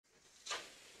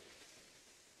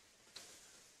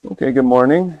Okay, good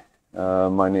morning.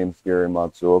 My name's Gary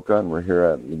Matsuoka, and we're here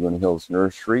at Laguna Hills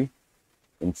Nursery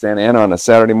in Santa Ana on a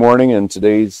Saturday morning, and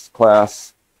today's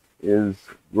class is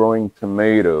growing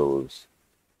tomatoes.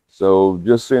 So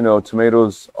just so you know,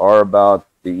 tomatoes are about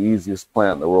the easiest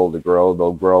plant in the world to grow.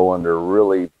 They'll grow under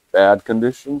really bad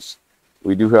conditions.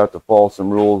 We do have to follow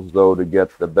some rules, though, to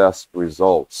get the best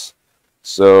results.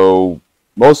 So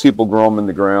most people grow them in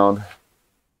the ground.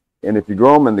 And if you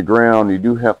grow them in the ground, you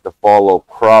do have to follow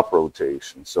crop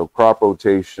rotation. So crop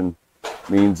rotation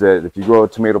means that if you grow a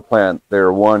tomato plant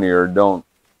there 1 year,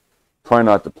 try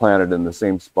not to plant it in the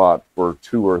same spot for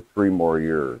 2 or 3 more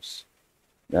years.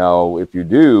 Now, if you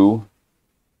do,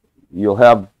 you'll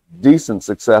have decent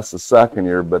success the second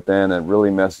year, but then it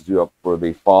really messes you up for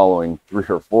the following 3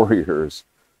 or 4 years.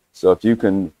 So if you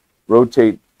can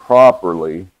rotate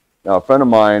properly. Now, a friend of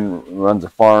mine runs a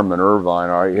farm in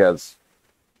Irvine. He has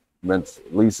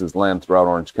leases land throughout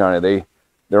Orange County.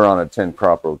 They're on a 10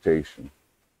 crop rotation,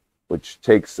 which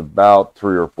takes about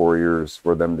 3 or 4 years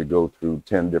for them to go through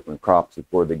 10 different crops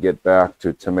before they get back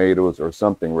to tomatoes or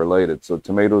something related. So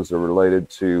tomatoes are related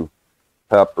to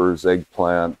peppers,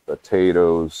 eggplant,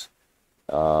 potatoes.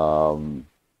 So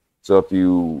if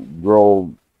you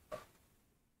grow,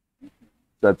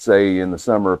 let's say in the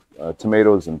summer,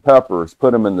 tomatoes and peppers,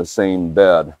 put them in the same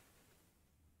bed,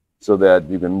 so that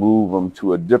you can move them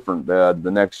to a different bed the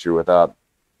next year without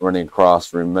running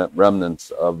across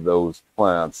remnants of those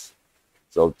plants.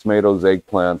 So tomatoes,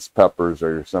 eggplants, peppers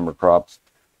are your summer crops.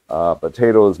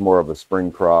 Potato is more of a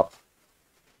spring crop.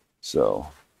 So,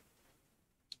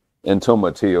 and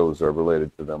tomatillos are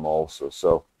related to them also.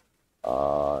 So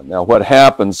now what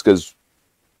happens, because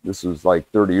this was like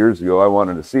 30 years ago, I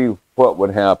wanted to see what would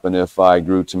happen if I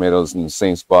grew tomatoes in the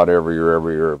same spot every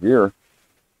year.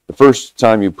 The first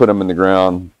time you put them in the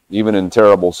ground, even in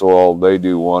terrible soil, they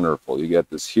do wonderful. You get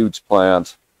this huge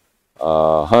plant,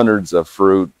 hundreds of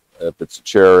fruit if it's a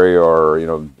cherry, or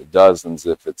dozens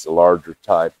if it's a larger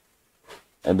type.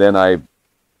 And then I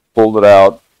pulled it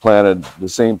out, planted the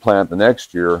same plant the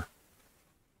next year,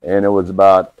 and it was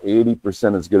about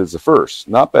 80% as good as the first.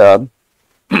 Not bad.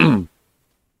 And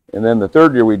then the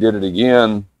third year we did it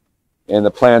again, and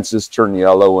the plants just turned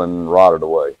yellow and rotted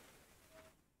away.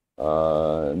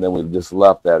 And then we just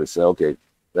left that and said, okay,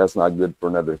 that's not good for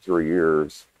another 3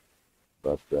 years.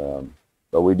 But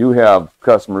we do have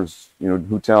customers,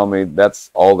 who tell me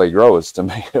that's all they grow is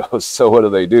tomatoes. So what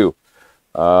do?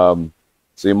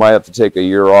 So you might have to take a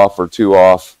year off or 2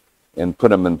 off and put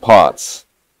them in pots.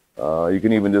 You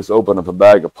can even just open up a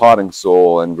bag of potting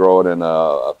soil and grow it in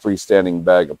a freestanding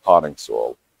bag of potting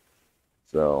soil.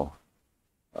 So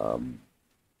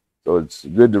it's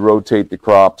good to rotate the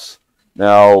crops.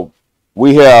 Now,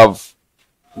 we have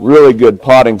really good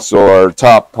potting soil. Our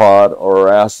top pot or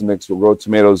acid mix will grow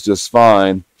tomatoes just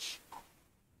fine,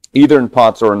 either in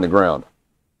pots or in the ground.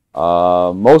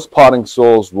 Most potting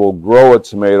soils will grow a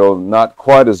tomato, not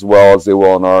quite as well as they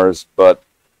will in ours, but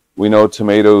we know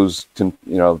tomatoes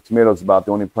tomatoes about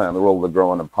the only plant in the world that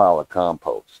grow in a pile of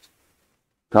compost.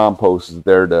 Compost is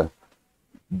there to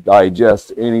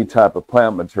digest any type of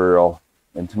plant material,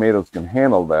 and tomatoes can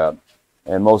handle that.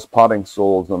 And most potting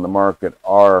soils on the market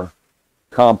are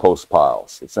compost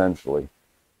piles, essentially.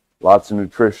 Lots of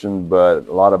nutrition, but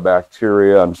a lot of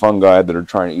bacteria and fungi that are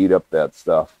trying to eat up that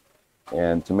stuff.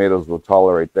 And tomatoes will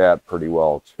tolerate that pretty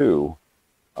well too.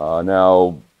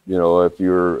 Now, if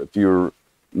you're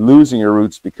losing your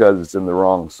roots because it's in the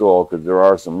wrong soil, because there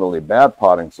are some really bad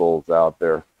potting soils out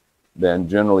there, then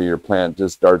generally your plant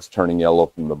just starts turning yellow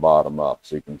from the bottom up.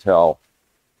 So you can tell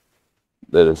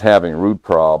that is having root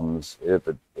problems if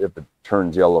it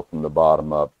turns yellow from the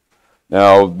bottom up.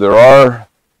 Now, there are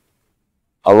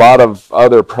a lot of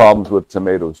other problems with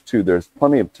tomatoes too. There's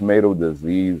plenty of tomato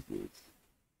diseases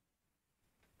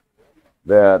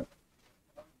that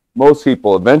most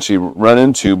people eventually run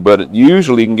into, but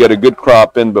usually you can get a good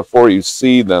crop in before you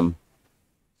see them.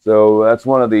 So that's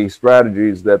one of the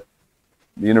strategies that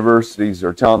the universities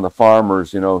are telling the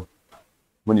farmers,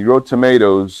 when you grow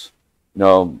tomatoes,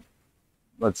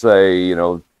 let's say,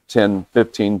 10,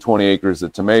 15, 20 acres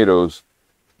of tomatoes,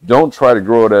 don't try to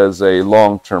grow it as a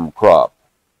long-term crop.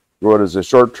 Grow it as a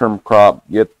short-term crop,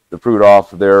 get the fruit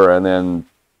off of there, and then,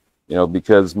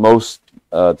 because most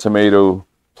tomato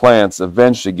plants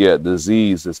eventually get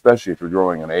disease, especially if you're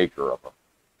growing an acre of them.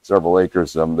 Several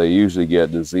acres of them, they usually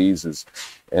get diseases.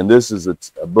 And this is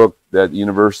a book that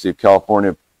University of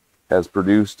California has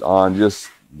produced on just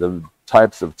the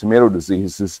types of tomato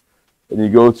diseases. And you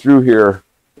go through here,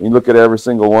 and you look at every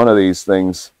single one of these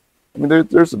things. I mean,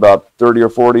 there's about 30 or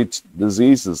 40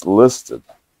 diseases listed.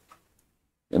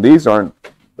 And these aren't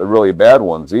the really bad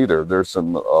ones either. There's a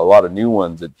lot of new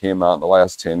ones that came out in the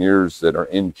last 10 years that are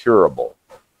incurable.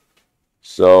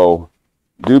 So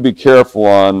do be careful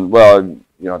on, well, you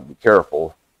know, be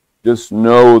careful. Just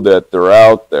know that they're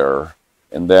out there,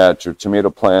 and that your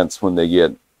tomato plants, when they get,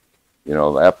 you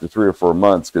know, after 3 or 4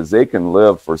 months, because they can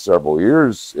live for several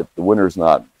years if the winter's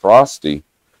not frosty,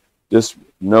 just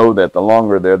know that the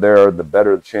longer they're there, the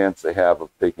better the chance they have of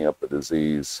picking up a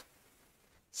disease.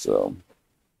 So,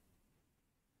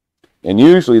 and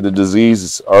usually the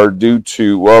diseases are due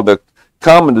to, well, the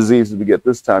common diseases we get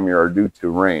this time of year are due to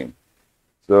rain.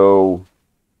 So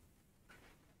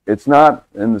it's not,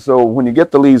 and so when you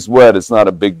get the leaves wet, it's not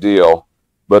a big deal.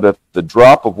 But if the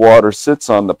drop of water sits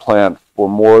on the plant for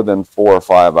more than 4 or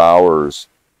 5 hours,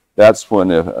 that's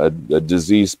when a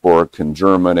disease spore can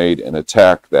germinate and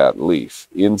attack that leaf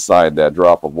inside that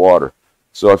drop of water.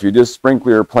 So if you just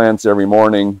sprinkle your plants every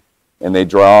morning and they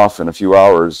dry off in a few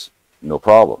hours, no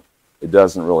problem. It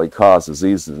doesn't really cause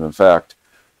diseases. In fact,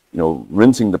 you know,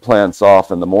 rinsing the plants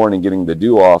off in the morning, getting the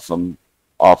dew off them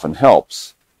often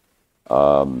helps.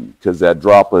 Because that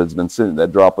droplet has been sitting,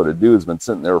 that droplet of dew has been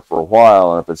sitting there for a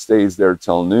while, and if it stays there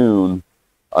till noon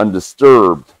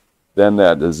undisturbed, then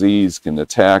that disease can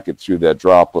attack it through that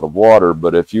droplet of water.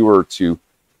 But if you were to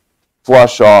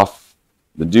flush off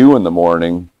the dew in the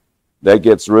morning, that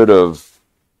gets rid of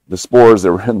the spores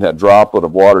that were in that droplet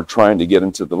of water trying to get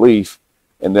into the leaf,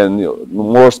 and then, you know,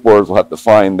 more spores will have to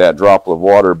find that droplet of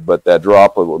water, but that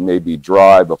droplet will maybe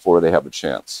dry before they have a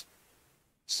chance.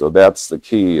 So that's the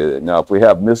key. Now, if we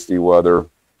have misty weather,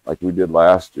 like we did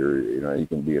last year, you know, you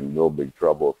can be in real big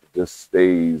trouble if it just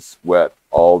stays wet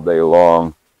all day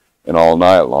long and all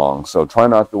night long. So try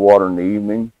not to water in the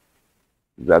evening.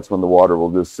 That's when the water will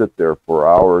just sit there for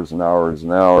hours and hours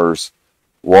and hours.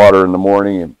 Water in the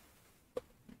morning, and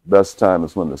best time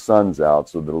is when the sun's out,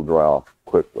 so that it'll dry off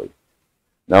quickly.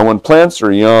 Now, when plants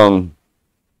are young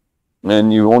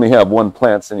and you only have one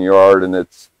plant in your yard and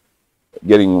it's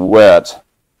getting wet,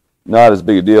 not as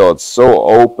big a deal. It's so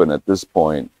open at this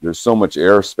point. There's so much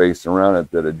air space around it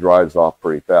that it dries off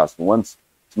pretty fast. And once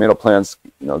tomato plants,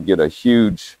 you know, get a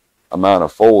huge amount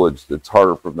of foliage, it's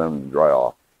harder for them to dry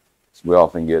off. So we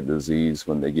often get disease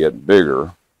when they get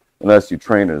bigger, unless you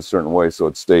train it a certain way so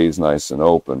it stays nice and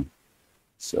open.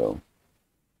 So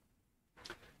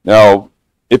now,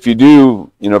 if you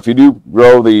do, you know, if you do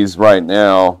grow these right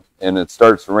now and it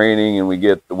starts raining and we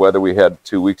get the weather we had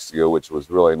 2 weeks ago, which was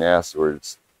really nasty, where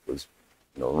it was,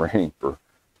 you know, raining for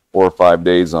 4 or 5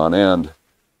 days on end,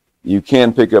 you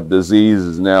can pick up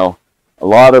diseases. Now, a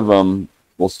lot of them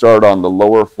will start on the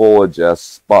lower foliage as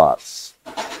spots.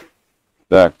 In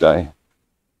fact, I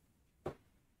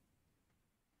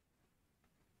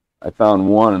found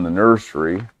one in the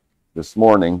nursery this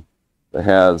morning that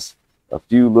has a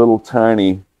few little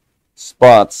tiny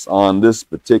spots on this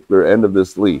particular end of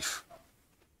this leaf.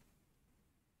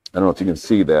 I don't know if you can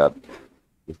see that.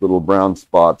 There's little brown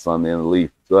spots on the end of the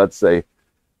leaf. So that's it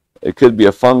could be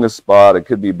a fungus spot, it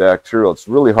could be bacterial. It's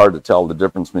really hard to tell the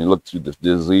difference when you look through the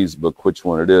disease book which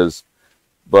one it is.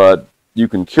 But you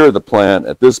can cure the plant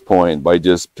at this point by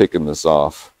just picking this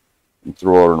off and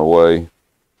throwing it away,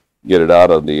 get it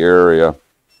out of the area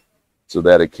so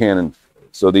that it can.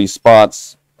 So these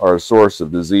spots are a source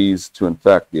of disease to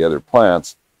infect the other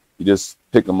plants. You just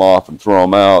pick them off and throw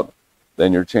them out,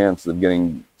 then your chances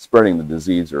of spreading the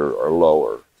disease are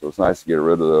lower. So it's nice to get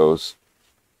rid of those.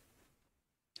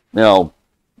 Now,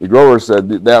 the grower said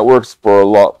that works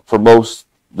for most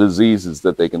diseases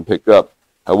that they can pick up.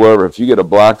 However, if you get a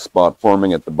black spot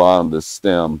forming at the bottom of this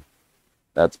stem,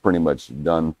 that's pretty much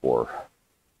done for.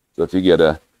 So if you get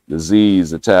a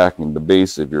disease attacking the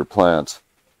base of your plant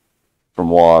from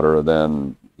water,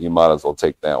 then you might as well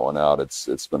take that one out.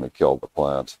 It's going to kill the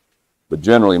plant. But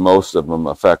generally, most of them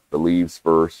affect the leaves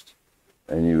first,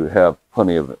 and you have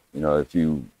plenty of, you know, if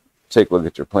you take a look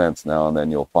at your plants now and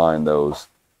then, you'll find those,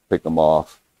 pick them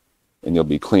off, and you'll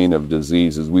be clean of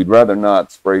diseases. We'd rather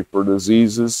not spray for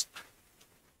diseases.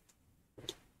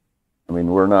 I mean,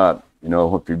 we're not, you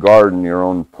know, if you garden your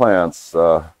own plants,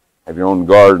 have your own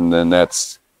garden, then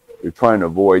you're trying to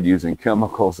avoid using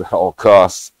chemicals at all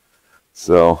costs.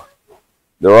 So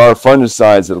there are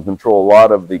fungicides that will control a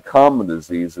lot of the common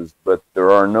diseases, but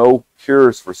there are no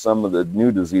cures for some of the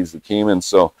new diseases that came in.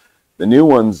 So the new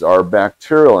ones are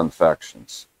bacterial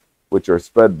infections, which are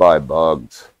spread by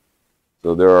bugs.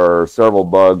 So there are several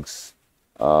bugs.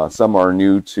 Some are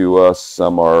new to us,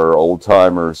 some are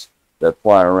old-timers that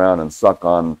fly around and suck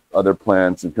on other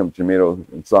plants and come to tomatoes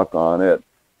and suck on it.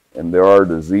 And there are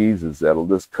diseases that'll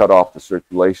just cut off the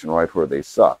circulation right where they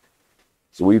suck.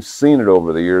 So we've seen it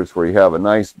over the years where you have a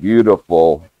nice,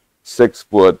 beautiful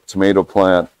 6-foot tomato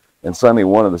plant, and suddenly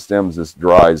one of the stems just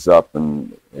dries up,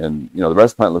 and the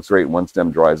rest of the plant looks great, and one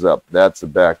stem dries up. That's a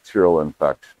bacterial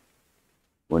infection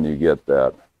when you get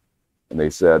that. And they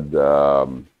said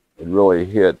it really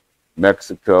hit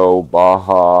Mexico,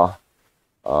 Baja,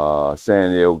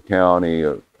 San Diego County.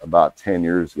 About 10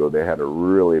 years ago, they had a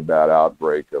really bad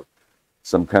outbreak of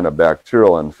some kind of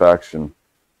bacterial infection.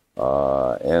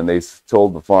 And they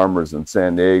told the farmers in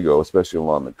San Diego, especially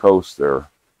along the coast there,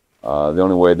 the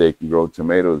only way they can grow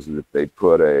tomatoes is if they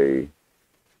put a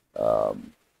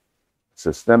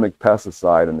systemic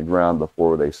pesticide in the ground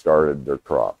before they started their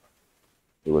crop.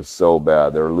 It was so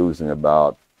bad. They were losing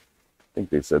about, I think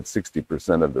they said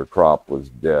 60% of their crop was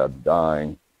dead,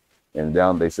 dying. And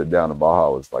they said down in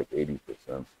Baja it was like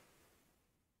 80%.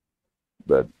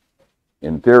 But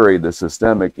in theory, the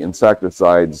systemic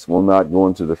insecticides will not go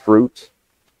into the fruit,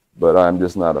 but I'm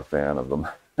just not a fan of them.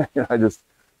 I just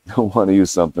don't want to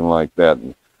use something like that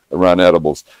around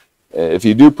edibles. If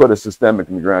you do put a systemic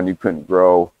in the ground, you couldn't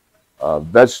grow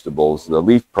vegetables, the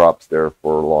leaf crops there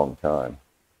for a long time,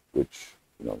 which,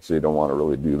 so you don't want to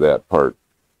really do that part.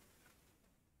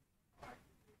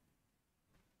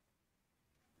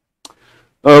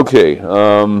 Okay,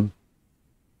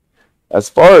 as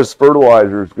far as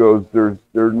fertilizers goes,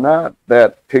 they're not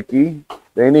that picky.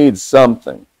 They need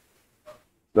something.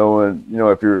 So,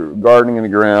 if you're gardening in the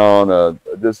ground,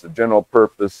 just a general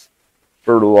purpose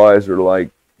fertilizer like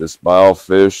this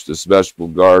Biofish, this vegetable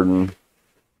garden,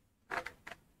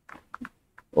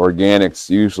 organics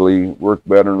usually work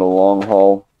better in the long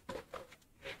haul.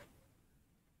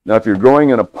 Now, if you're growing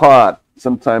in a pot,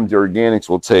 sometimes the organics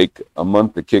will take a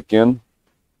month to kick in,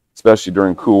 especially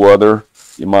during cool weather.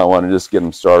 You might want to just get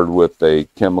them started with a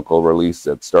chemical release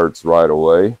that starts right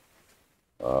away,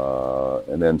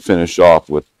 and then finish off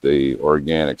with the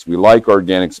organics. We like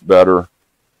organics better,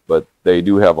 but they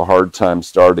do have a hard time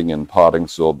starting in potting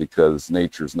soil because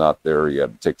nature's not there yet.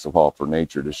 It takes a while for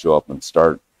nature to show up and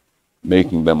start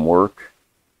making them work.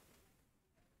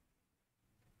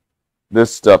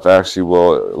 This stuff actually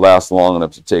will last long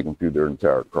enough to take them through their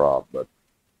entire crop, but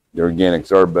the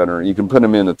organics are better. You can put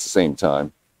them in at the same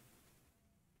time.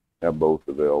 Have both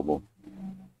available.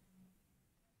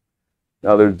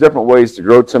 Now, there's different ways to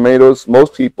grow tomatoes.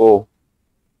 Most people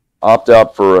opt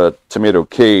out for a tomato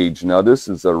cage. Now, this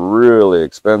is a really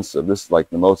expensive. This is like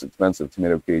the most expensive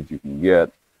tomato cage you can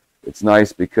get. It's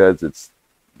nice because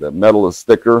the metal is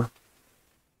thicker.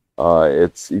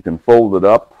 You can fold it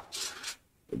up.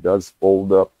 It does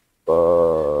fold up.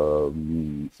 Let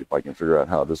me see if I can figure out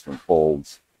how this one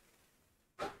folds.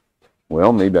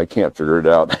 Well, maybe I can't figure it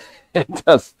out. It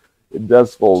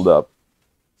does fold up,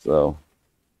 so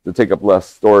to take up less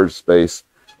storage space,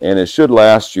 and it should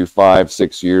last you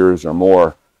 5-6 years or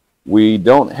more. We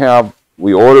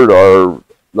ordered our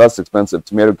less expensive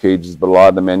tomato cages, but a lot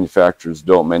of the manufacturers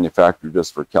don't manufacture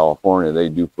just for California. They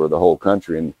do for the whole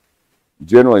country, and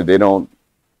generally they don't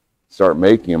start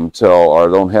making them or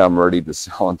don't have them ready to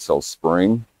sell until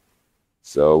spring.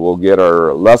 So we'll get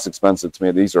our less expensive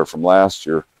tomato. These are from last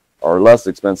year. Our less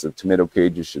expensive tomato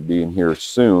cages should be in here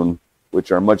soon,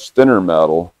 which are much thinner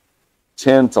metal,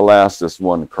 tend to last us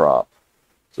one crop.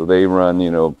 So they run,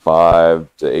 $5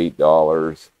 to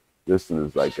 $8. This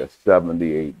is like a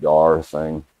 $78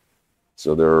 thing.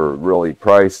 So they're really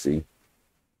pricey.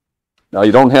 Now,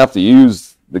 you don't have to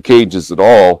use the cages at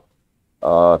all.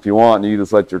 If you want, you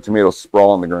just let your tomatoes sprawl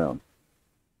on the ground.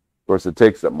 Of course, it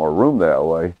takes up more room that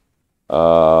way.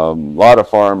 A lot of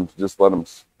farms just let them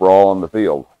sprawl on the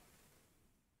field.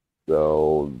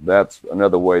 So that's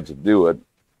another way to do it.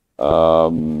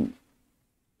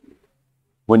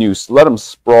 When you let them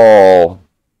sprawl,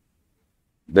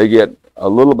 they get a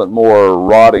little bit more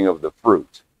rotting of the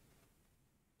fruit.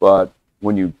 But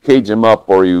when you cage them up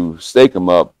or you stake them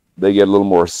up, they get a little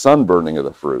more sunburning of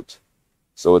the fruit.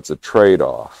 So it's a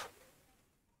trade-off.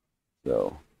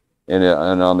 So, and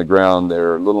on the ground,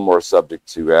 they're a little more subject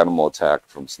to animal attack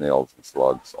from snails and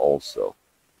slugs also.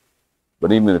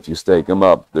 But even if you stake them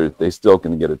up, they still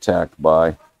can get attacked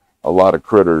by a lot of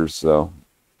critters. So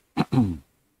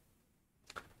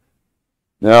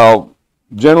now,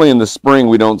 generally in the spring,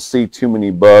 we don't see too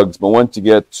many bugs. But once you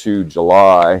get to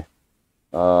July,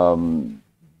 the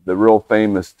real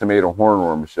famous tomato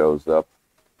hornworm shows up.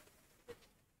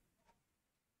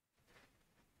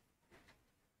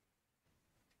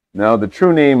 Now, the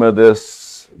true name of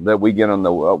this that we get on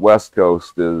the West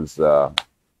Coast is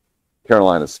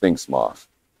Carolina sphinx moth.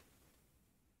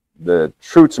 The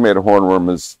true tomato hornworm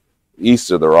is east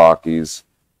of the Rockies,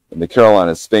 and the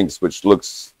Carolina sphinx, which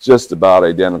looks just about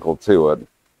identical to it,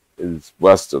 is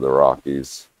west of the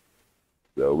Rockies.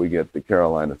 So we get the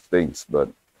Carolina sphinx, but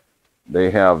they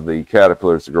have the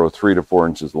caterpillars that grow 3 to 4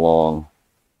 inches long.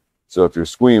 So if you're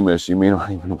squeamish, you may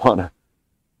not even want to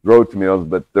grow tomatoes,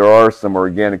 but there are some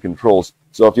organic controls.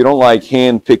 So if you don't like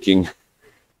hand picking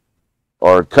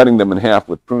or cutting them in half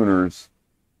with pruners,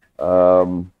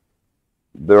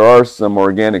 there are some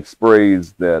organic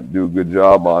sprays that do a good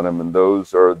job on them, and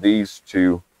those are these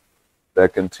two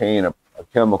that contain a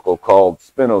chemical called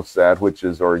spinosad, which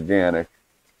is organic.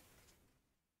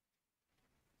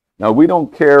 Now, we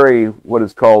don't carry what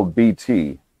is called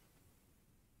BT.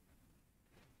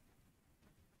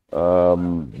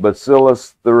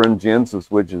 Bacillus thuringiensis,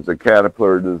 which is a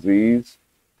caterpillar disease.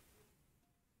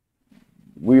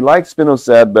 We like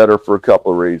spinosad better for a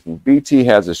couple of reasons. BT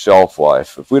has a shelf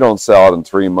life. If we don't sell it in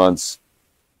 3 months,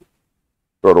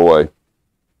 throw it away.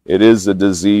 It is a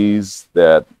disease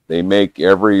that they make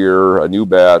every year, a new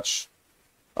batch.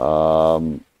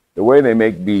 The way they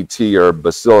make BT or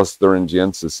Bacillus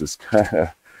thuringiensis is kind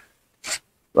of,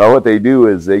 well, what they do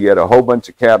is they get a whole bunch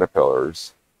of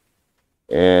caterpillars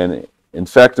and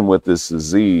infect them with this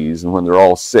disease, and when they're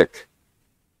all sick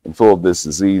and full of this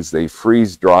disease, they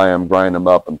freeze dry them, grind them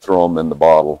up, and throw them in the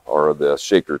bottle or the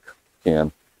shaker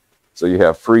can. So you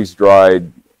have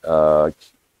freeze-dried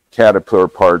caterpillar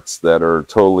parts that are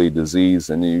totally diseased,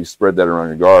 and you spread that around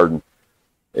your garden.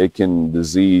 It can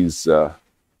disease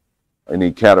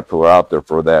any caterpillar out there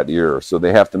for that year. So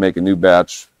they have to make a new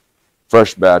batch,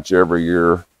 fresh batch every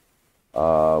year.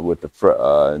 With the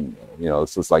you know,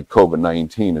 it's just like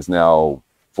COVID-19 is now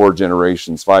 4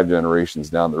 generations, 5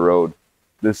 generations down the road.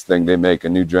 This thing, they make a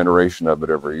new generation of it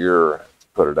every year to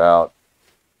put it out.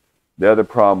 The other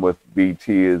problem with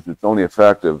BT is it's only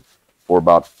effective for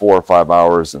about 4 or 5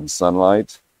 hours in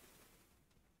sunlight.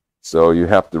 So you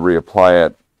have to reapply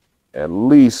it at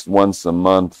least once a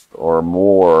month or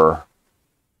more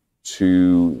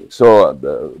to, so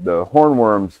the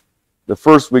hornworms, the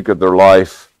first week of their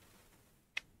life,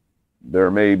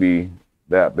 they're maybe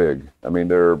that big. I mean,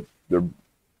 they're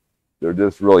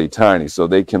just really tiny, so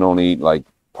they can only eat like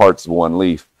parts of one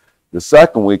leaf. The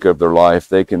second week of their life,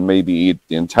 they can maybe eat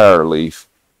the entire leaf.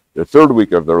 The third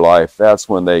week of their life, that's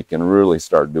when they can really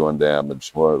start doing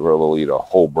damage, where they'll eat a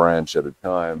whole branch at a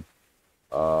time.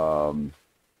 So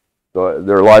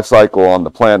their life cycle on the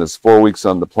plant is 4 weeks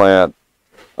on the plant,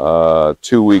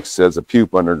 2 weeks as a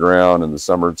pupa underground in the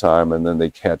summertime, and then they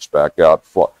catch back out.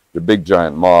 They're big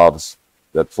giant moths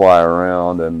that fly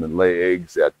around and lay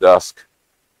eggs at dusk.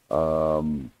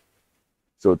 So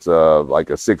it's like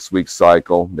a 6-week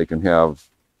cycle. They can have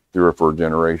 3 or 4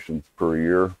 generations per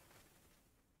year.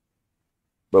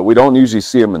 But we don't usually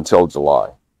see them until July.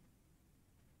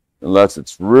 Unless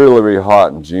it's really, really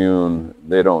hot in June,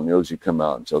 they don't usually come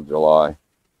out until July.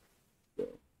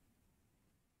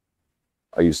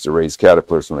 I used to raise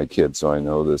caterpillars when I was a kid, so I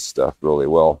know this stuff really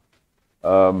well.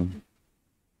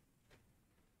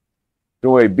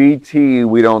 Anyway, BT,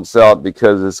 we don't sell it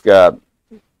because it's got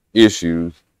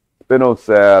issues.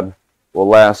 Spinosad will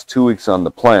last 2 weeks on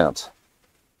the plant.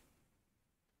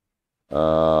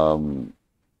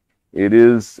 It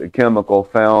is a chemical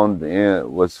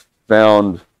was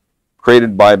found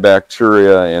created by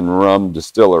bacteria in rum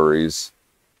distilleries.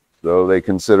 So they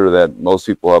consider that most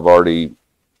people have already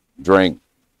drank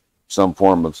some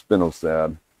form of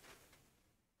spinosad.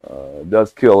 It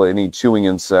does kill any chewing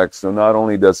insects. So not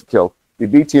only does it kill, the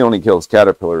BT only kills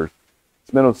caterpillars.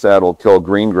 Spinosad will kill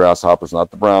green grasshoppers,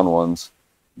 not the brown ones.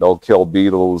 They'll kill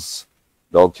beetles.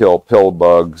 They'll kill pill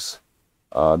bugs.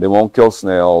 They won't kill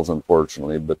snails,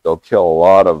 unfortunately, but they'll kill a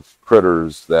lot of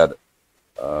critters that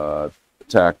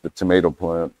attack the tomato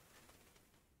plant.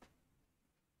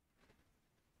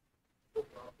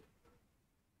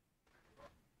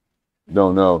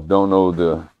 Don't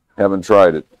know, haven't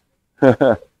tried it.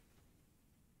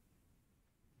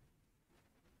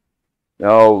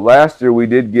 Now, last year we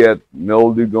did get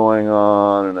mildew going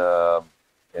on,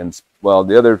 and well,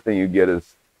 the other thing you get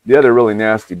is, the other really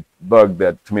nasty bug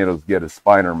that tomatoes get is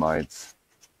spider mites.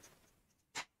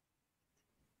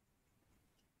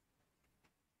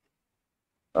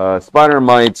 Spider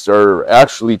mites are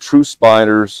actually true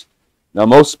spiders. Now,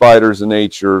 most spiders in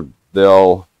nature,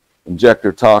 they'll inject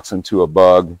their toxin to a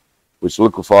bug, which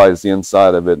liquefies the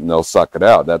inside of it, and they'll suck it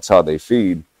out. That's how they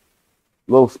feed.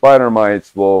 Little spider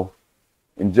mites will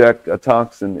inject a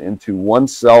toxin into one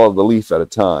cell of the leaf at a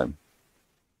time,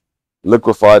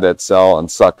 liquefy that cell,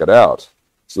 and suck it out.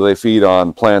 So they feed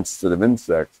on plants instead of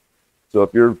insects. So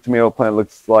if your tomato plant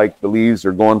looks like the leaves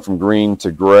are going from green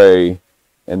to gray,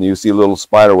 and you see little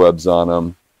spider webs on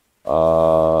them,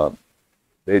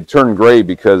 they turn gray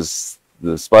because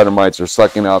the spider mites are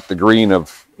sucking out the green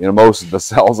of, most of the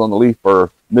cells on the leaf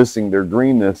are missing their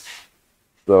greenness.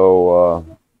 So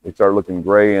they start looking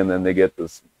gray, and then they get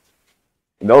this,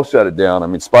 and they'll shut it down. I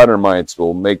mean, spider mites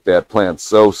will make that plant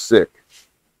so sick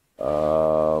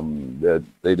that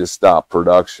they just stop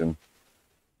production.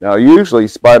 Now, usually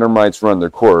spider mites run their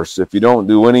course. If you don't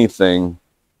do anything,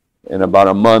 in about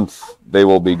a month, they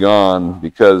will be gone,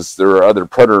 because there are other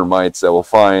predator mites that will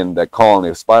find that colony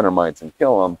of spider mites and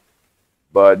kill them.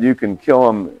 But you can kill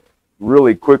them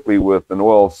really quickly with an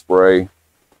oil spray.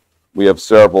 We have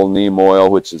several: neem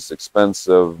oil, which is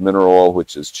expensive; mineral oil,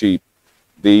 which is cheap.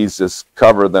 These just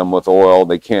cover them with oil.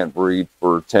 They can't breathe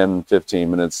for 10-15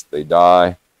 minutes. They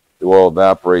die. The oil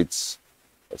evaporates,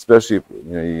 especially if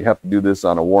you have to do this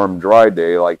on a warm, dry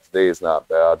day like today is not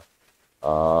bad.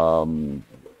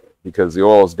 Because the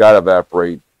oil has got to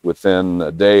evaporate within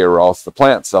a day, or else the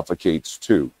plant suffocates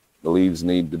too. The leaves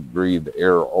need to breathe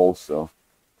air also.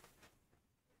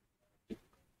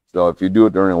 So if you do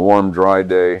it during a warm, dry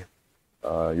day,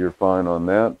 you're fine on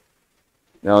that.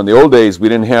 Now, in the old days, we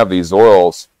didn't have these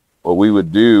oils. What we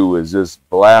would do is just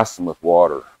blast them with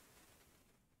water.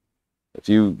 If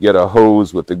you get a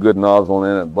hose with a good nozzle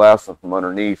in it, blast them from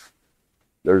underneath,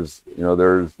 there's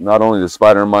not only the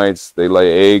spider mites, they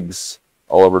lay eggs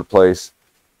all over the place.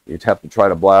 You'd have to try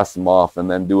to blast them off, and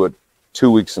then do it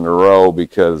 2 weeks in a row,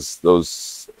 because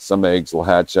some eggs will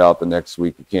hatch out the next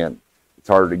week. You can't. It's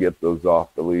harder to get those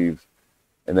off the leaves,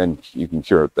 and then you can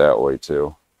cure it that way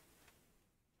too.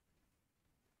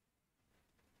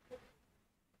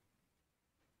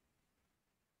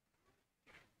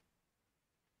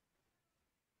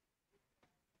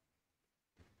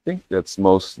 I think that's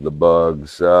most of the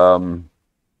bugs.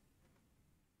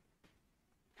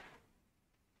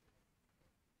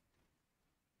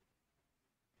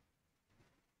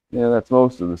 Yeah, that's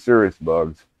most of the serious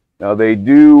bugs. Now, they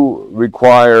do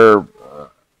require,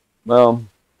 well,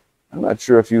 I'm not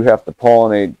sure if you have to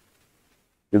pollinate,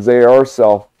 because they are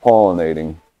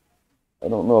self-pollinating. I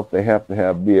don't know if they have to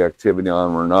have bee activity on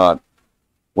them or not.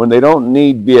 When they don't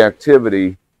need bee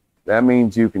activity, that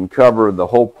means you can cover the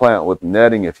whole plant with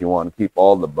netting if you want to keep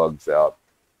all the bugs out.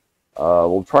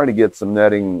 We'll try to get some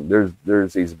netting.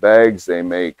 There's these bags they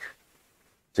make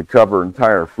to cover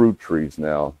entire fruit trees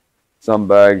now. Some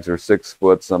bags are 6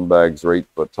 foot, some bags are 8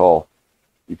 foot tall.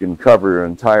 You can cover your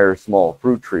entire small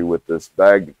fruit tree with this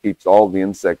bag that keeps all the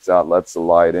insects out, lets the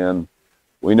light in.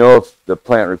 We know if the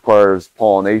plant requires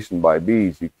pollination by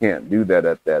bees, you can't do that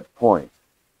at that point.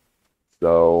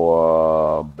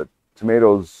 So, but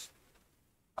tomatoes,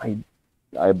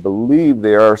 I believe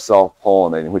they are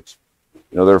self-pollinating, which,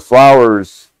 their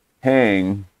flowers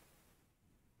hang.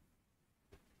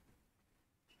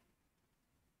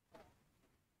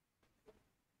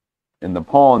 And the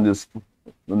pollen just,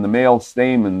 when the male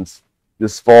stamens,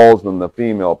 just falls on the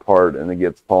female part and it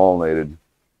gets pollinated.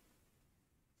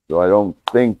 So I don't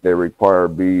think they require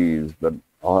bees, but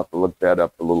I'll have to look that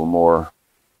up a little more.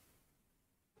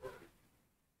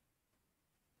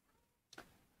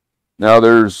 Now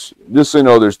just so you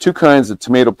know, there's 2 kinds of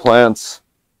tomato plants.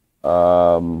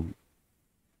 Well,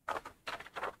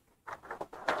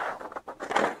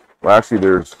 actually,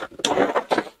 there's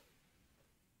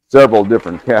several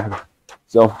different categories.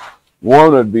 So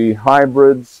one would be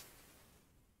hybrids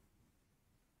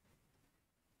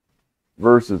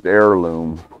versus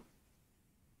heirloom.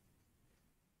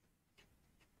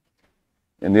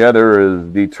 And the other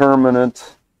is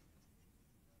determinate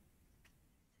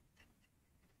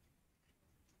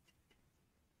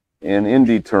and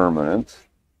indeterminate.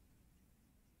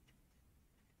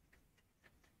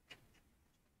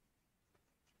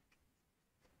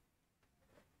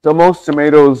 So most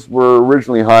tomatoes were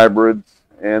originally hybrids,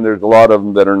 and there's a lot of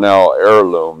them that are now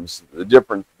heirlooms. The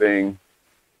difference being,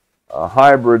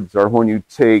 hybrids are when you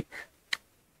take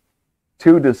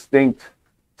 2 distinct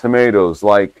tomatoes,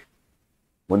 like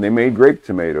when they made grape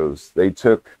tomatoes, they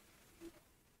took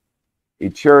a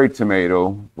cherry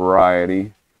tomato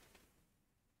variety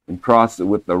and crossed it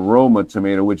with the Roma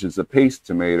tomato, which is a paste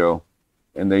tomato,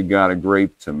 and they got a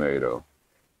grape tomato.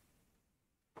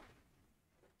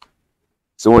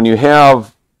 So when you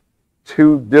have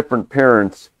 2 different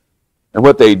parents, and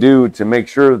what they do to make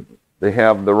sure they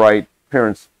have the right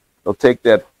parents, they'll take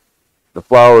the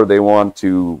flower they want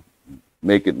to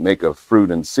make a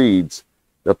fruit and seeds.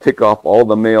 They'll pick off all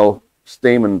the male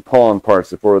stamen pollen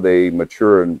parts before they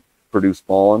mature and produce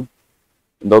pollen.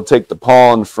 And they'll take the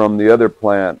pollen from the other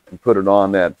plant and put it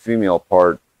on that female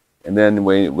part. And then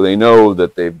when they know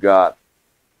that they've got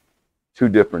 2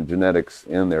 different genetics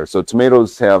in there. So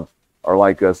tomatoes are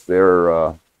like us,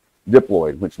 they're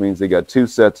diploid, which means they got 2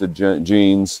 sets of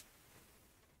genes.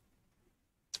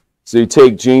 So you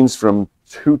take genes from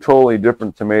 2 totally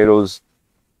different tomatoes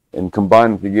and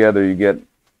combine them together, you get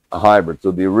a hybrid.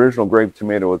 So the original grape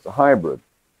tomato is a hybrid.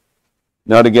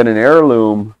 Now to get an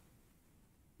heirloom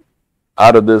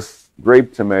out of this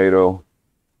grape tomato,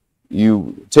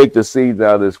 you take the seeds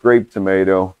out of this grape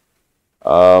tomato.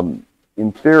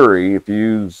 In theory, if you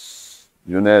use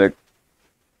genetic,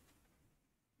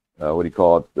 what do you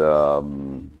call it?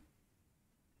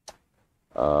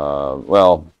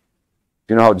 Well,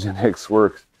 you know how genetics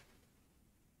works.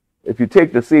 If you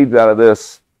take the seeds out of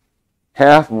this,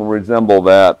 half will resemble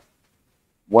that.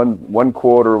 One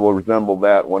quarter will resemble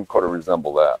that. One quarter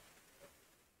resemble that.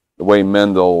 The way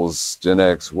Mendel's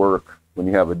genetics work when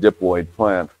you have a diploid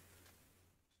plant.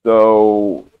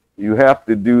 So you have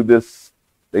to do this,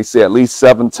 they say, at least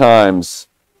 7 times.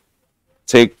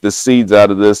 Take the seeds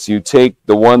out of this. You take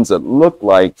the ones that look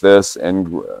like this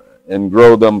and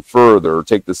grow them further.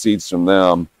 Take the seeds from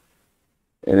them.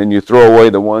 And then you throw away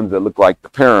the ones that look like the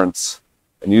parents.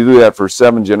 And you do that for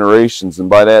 7 generations. And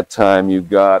by that time, you've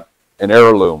got an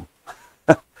heirloom.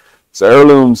 So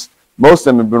heirlooms, most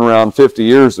of them have been around 50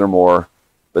 years or more.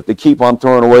 But they keep on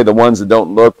throwing away the ones that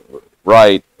don't look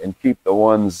right and keep the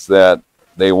ones that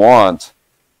they want.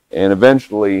 And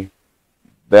eventually,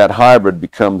 that hybrid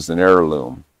becomes an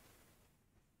heirloom.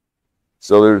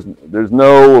 So there's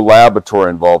no laboratory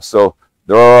involved. So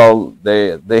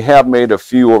they have made a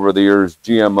few over the years,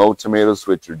 GMO tomatoes,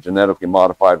 which are genetically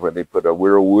modified, where they put a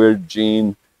weird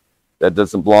gene that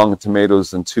doesn't belong in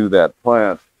tomatoes into that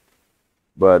plant.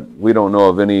 But we don't know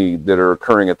of any that are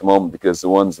occurring at the moment, because the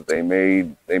ones that they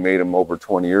made them over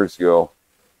 20 years ago,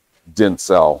 didn't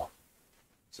sell.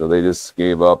 So they just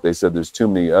gave up. They said there's too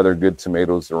many other good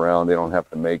tomatoes around. They don't have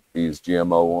to make these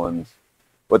GMO ones.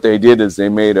 What they did is they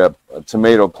made a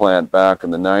tomato plant back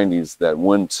in the 90s that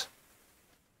wouldn't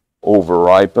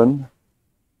over-ripen.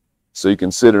 So you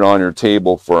can sit it on your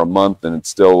table for a month and it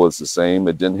still was the same.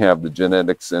 It didn't have the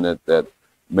genetics in it that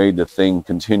made the thing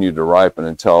continue to ripen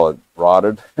until it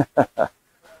rotted,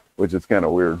 which is kind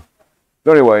of weird.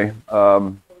 So anyway,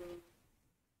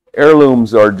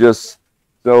 heirlooms are just,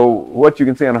 so what you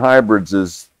can say on hybrids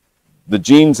is the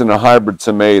genes in a hybrid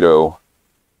tomato,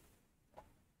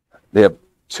 they have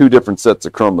 2 different sets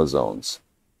of chromosomes.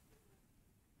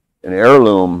 In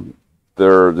heirloom,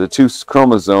 the 2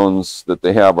 chromosomes that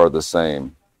they have are the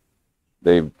same.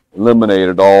 They've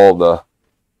eliminated all the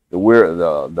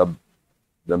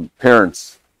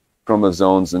parents'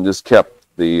 chromosomes and just kept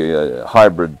the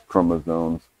hybrid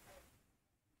chromosomes.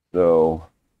 So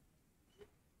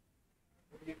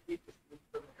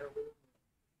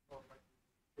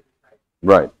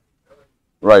right,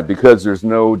 because there's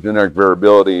no genetic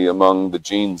variability among the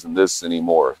genes in this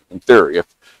anymore. In theory,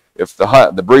 if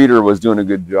the breeder was doing a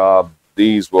good job,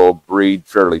 these will breed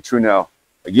fairly true. Now,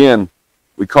 again,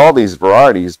 we call these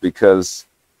varieties because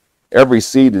every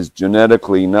seed is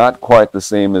genetically not quite the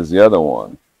same as the other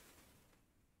one.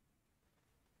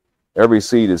 Every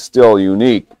seed is still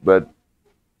unique, but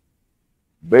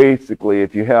basically,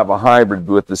 if you have a hybrid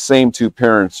with the same 2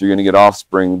 parents, you're going to get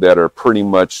offspring that are pretty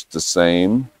much the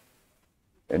same.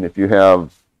 And if you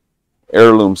have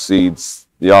heirloom seeds,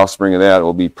 the offspring of that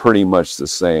will be pretty much the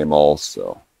same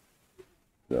also.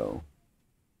 So.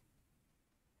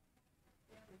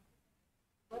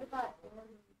 What about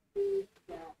seeds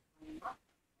that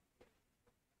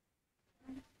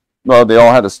Well, they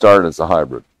all had to start as a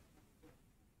hybrid.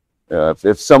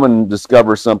 If someone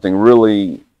discovers something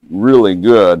really, really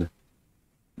good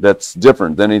that's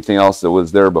different than anything else that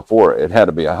was there before, it had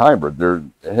to be a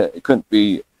hybrid. It couldn't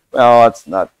be, well, it's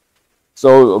not.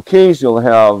 So occasionally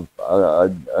you'll have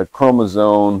a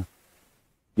chromosome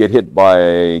get hit by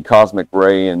a cosmic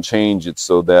ray and change it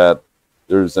so that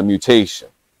there's a mutation.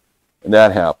 And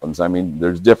that happens. I mean,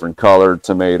 there's different colored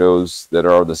tomatoes that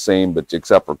are the same, but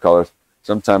except for colors.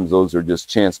 Sometimes those are just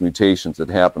chance mutations that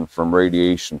happen from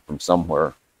radiation from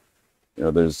somewhere. You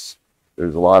know, there's a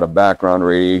lot of background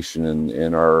radiation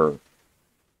in our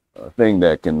thing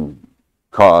that can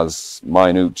cause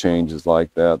minute changes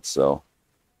like that. So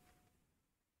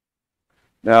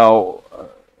now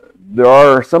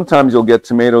sometimes you'll get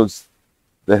tomatoes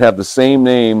that have the same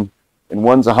name, and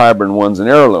one's a hybrid and one's an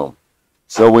heirloom.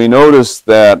 So we noticed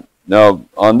that now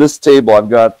on this table I've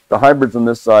got the hybrids on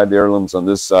this side, the heirlooms on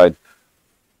this side.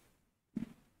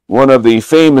 One of the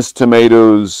famous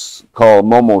tomatoes called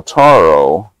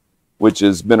Momotaro, which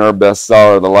has been our best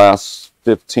seller the last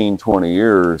 15, 20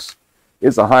 years,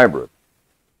 is a hybrid.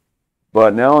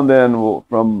 But now and then we'll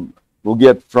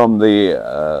get from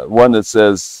the one that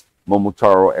says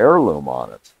Momotaro heirloom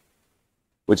on it,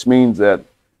 which means that,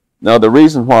 now the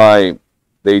reason why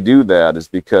they do that is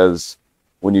because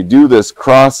when you do this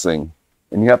crossing,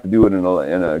 and you have to do it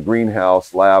in a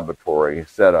greenhouse laboratory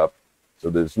setup, so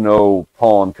there's no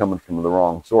pollen coming from the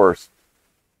wrong source.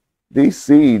 These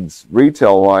seeds,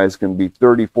 retail-wise, can be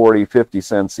 30, 40, 50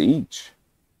 cents each,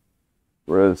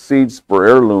 whereas seeds for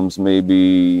heirlooms may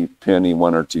be penny,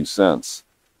 1 or 2 cents.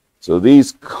 So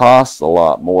these cost a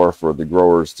lot more for the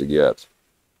growers to get.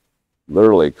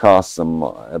 Literally costs them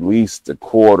at least a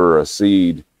quarter a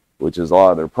seed, which is a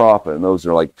lot of their profit, and those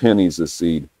are like pennies a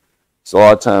seed. So a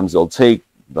lot of times they'll take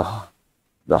the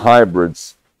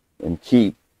hybrids and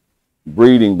keep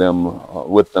breeding them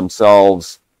with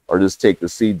themselves, or just take the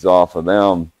seeds off of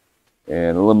them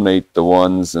and eliminate the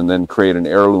ones and then create an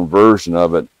heirloom version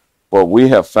of it. What we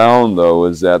have found, though,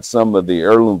 is that some of the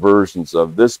heirloom versions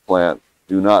of this plant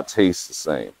do not taste the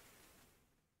same.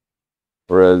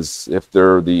 Whereas if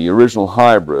they're the original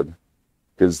hybrid,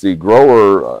 because the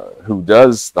grower who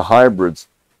does the hybrids,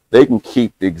 they can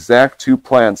keep the exact 2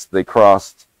 plants they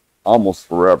crossed almost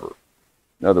forever.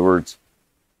 In other words,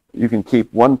 you can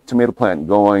keep one tomato plant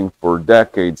going for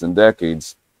decades and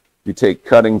decades. You take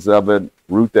cuttings of it,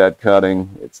 root that cutting,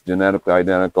 it's genetically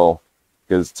identical.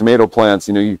 Because tomato plants,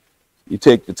 you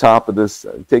take the top of this,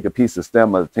 take a piece of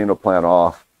stem of the tomato plant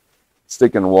off,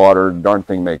 stick in water, darn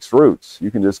thing makes roots.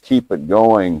 You can just keep it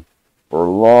going for a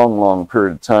long, long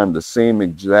period of time, the same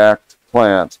exact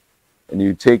plant, and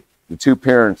you take the 2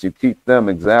 parents, you keep them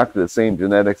exactly the same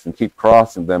genetics and keep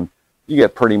crossing them, you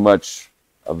get pretty much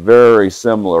a very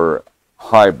similar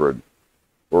hybrid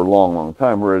for a long, long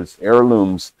time, whereas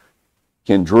heirlooms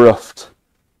can drift.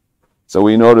 So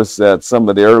we noticed that some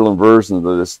of the heirloom versions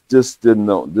of this just do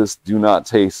not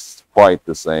taste quite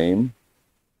the same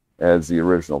as the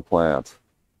original plant.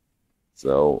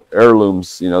 So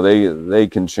heirlooms, they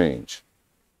can change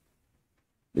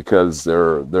because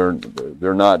they're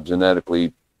not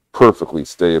genetically perfectly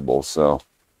stable. So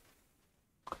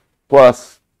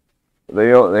plus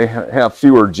they have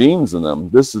fewer genes in them.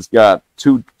 This has got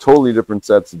 2 totally different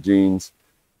sets of genes,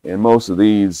 and most of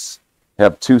these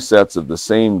have 2 sets of the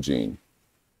same gene.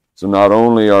 So not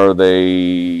only are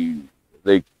they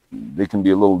can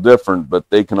be a little different, but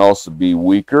they can also be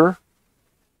weaker.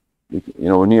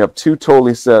 When you have 2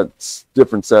 totally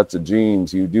different sets of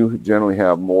genes, you do generally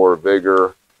have more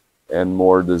vigor and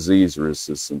more disease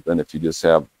resistant than if you just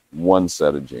have 1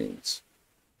 set of genes.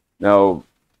 Now,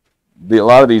 a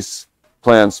lot of these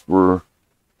plants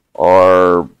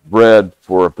are bred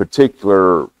for a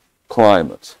particular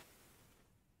climate.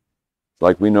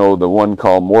 Like we know the one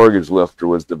called Mortgage Lifter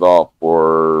was developed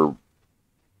for, I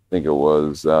think it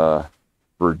was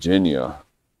Virginia.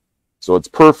 So it's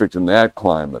perfect in that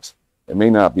climate. It may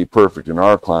not be perfect in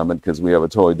our climate because we have a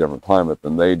totally different climate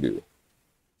than they do.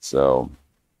 So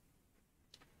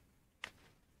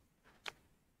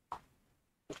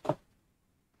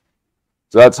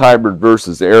that's hybrid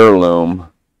versus heirloom.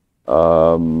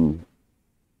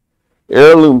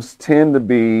 Heirlooms tend to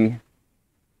be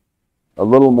a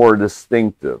little more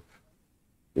distinctive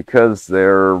because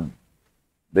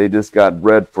they just got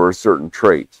bred for a certain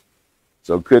trait.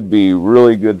 So it could be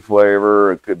really good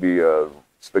flavor, it could be a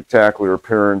spectacular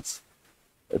appearance.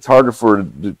 It's harder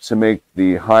to make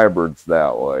the hybrids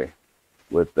that way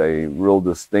with a real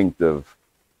distinctive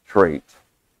trait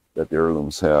that the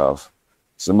heirlooms have.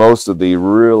 So most of the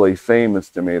really famous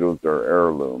tomatoes are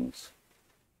heirlooms.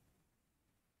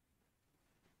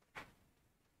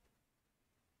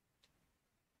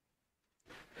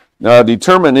 Now,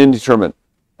 determinate, indeterminate.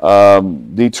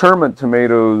 Determinate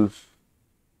tomatoes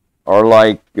are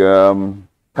like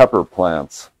pepper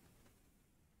plants.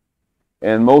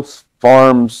 And most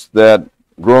farms that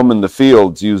grow them in the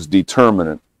fields use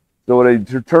determinate. So what a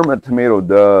determinate tomato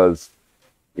does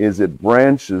is it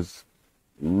branches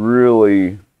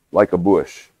really like a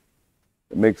bush.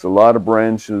 It makes a lot of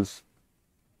branches.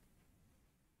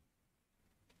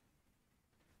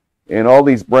 And all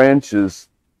these branches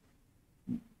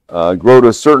grow to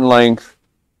a certain length.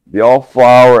 They all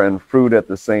flower and fruit at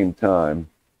the same time.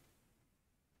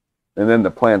 And then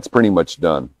the plant's pretty much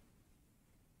done.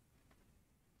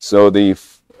 So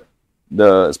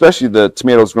especially the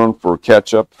tomatoes grown for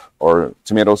ketchup or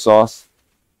tomato sauce.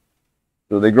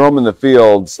 So they grow them in the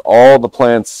fields. All the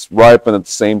plants ripen at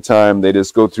the same time. They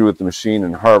just go through with the machine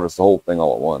and harvest the whole thing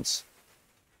all at once.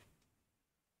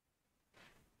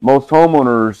 Most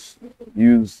homeowners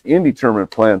use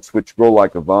indeterminate plants which grow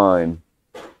like a vine.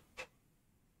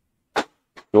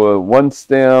 So one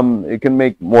stem, it can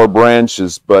make more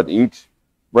branches, but each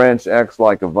branch acts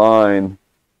like a vine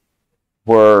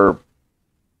where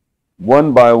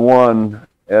one by one,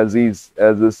 as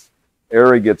this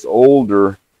area gets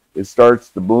older, it starts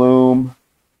to bloom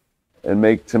and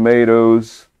make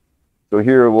tomatoes. So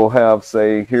here we'll have,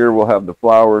 here we'll have the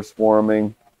flowers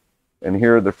forming, and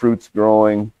here the fruits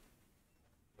growing.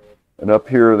 And up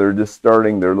here, they're just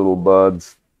starting their little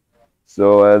buds.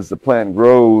 So as the plant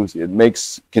grows, it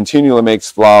continually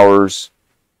makes flowers,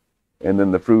 and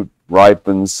then the fruit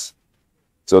ripens.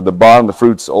 So the bottom of the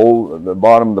fruit's old, the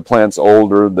bottom of the plant's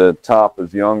older, the top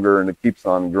is younger, and it keeps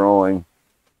on growing.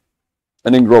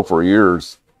 And then grow for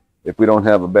years. If we don't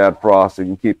have a bad frost, it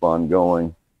can keep on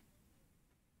going.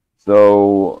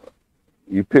 So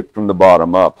you pick from the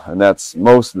bottom up, and that's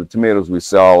most of the tomatoes we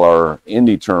sell are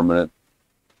indeterminate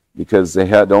because they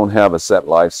don't have a set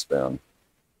lifespan.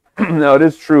 Now, it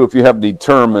is true if you have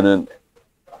determinate,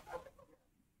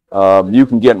 you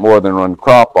can get more than one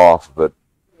crop off of it.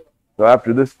 So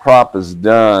after this crop is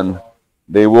done,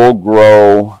 they will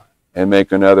grow and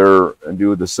make another and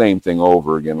do the same thing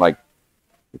over again. Like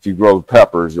if you grow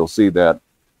peppers, you'll see that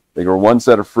they grow one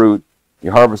set of fruit,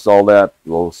 you harvest all that,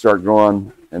 you'll start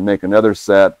growing and make another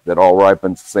set that all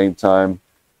ripens at the same time.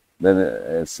 Then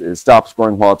it stops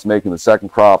growing while it's making the second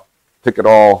crop, pick it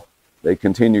all, they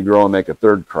continue growing, make a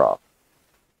third crop.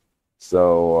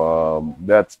 So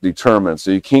that's determined.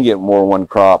 So you can get more than one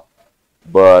crop,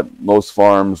 but most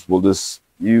farms will just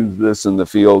use this in the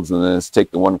fields and then just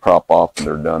take the one crop off and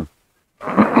they're done.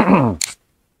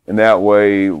 And that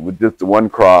way, with just the one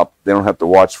crop, they don't have to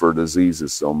watch for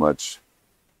diseases so much.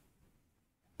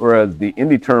 Whereas the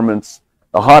indeterminates,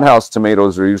 the hothouse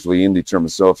tomatoes are usually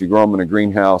indeterminate. So if you grow them in a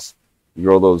greenhouse, you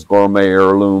grow those gourmet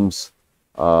heirlooms,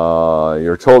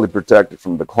 you're totally protected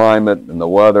from the climate and the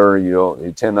weather.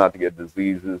 You tend not to get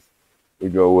diseases. We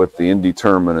go with the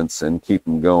indeterminates and keep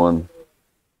them going.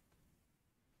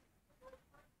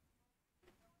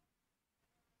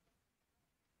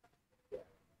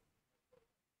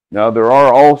 Now there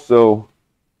are also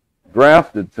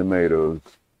grafted tomatoes.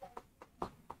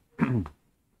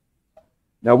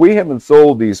 Now we haven't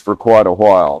sold these for quite a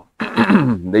while.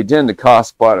 They tend to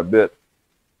cost quite a bit,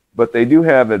 but they do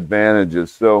have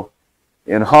advantages. So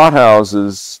in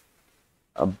hothouses,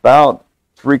 about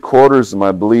 3/4 of them,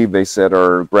 I believe they said,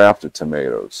 are grafted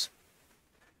tomatoes.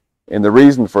 And the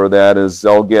reason for that is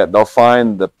they'll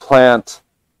find the plant,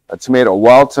 a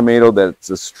wild tomato that's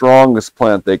the strongest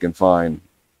plant they can find.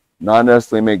 Not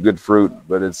necessarily make good fruit,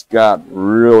 but it's got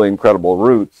really incredible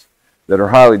roots that are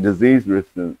highly disease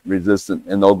resistant,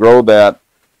 and they'll grow that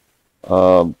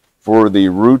for the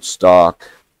root stock,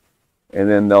 and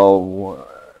then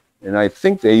and I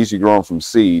think they usually grow them from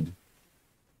seed.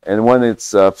 And when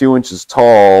it's a few inches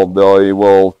tall, they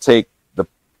will take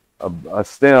a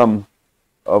stem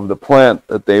of the plant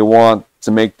that they want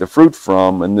to make the fruit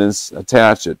from and just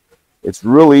attach it. It's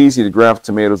really easy to graft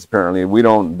tomatoes, apparently. We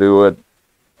don't do it.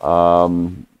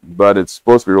 But it's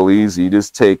supposed to be really easy. You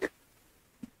just take,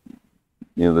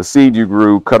 the seed you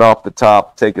grew, cut off the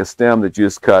top, take a stem that you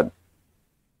just cut,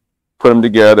 put them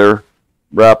together,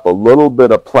 wrap a little bit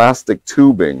of plastic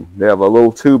tubing. They have a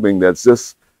little tubing that's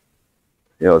just,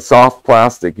 soft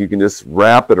plastic. You can just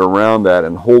wrap it around that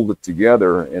and hold it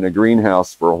together in a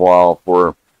greenhouse for a while,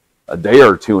 for a day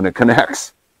or two, and it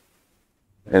connects.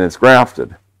 And it's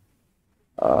grafted.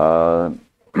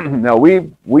 Now,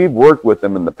 we've worked with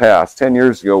them in the past. 10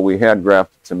 years ago, we had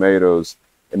grafted tomatoes,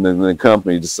 and then the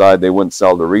company decided they wouldn't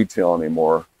sell to retail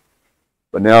anymore.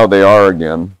 But now they are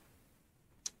again,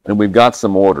 and we've got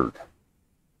some ordered.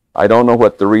 I don't know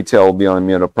what the retail will be on them.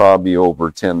 It'll probably be over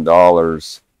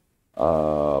 $10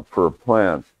 per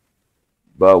plant.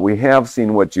 But we have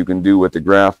seen what you can do with the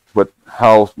graft,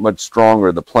 how much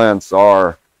stronger the plants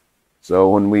are. So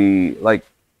when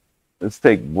let's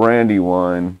take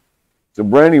Brandywine. So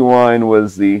Brandywine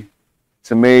was the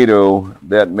tomato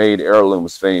that made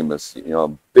heirlooms famous.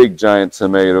 Big giant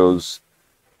tomatoes,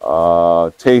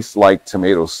 taste like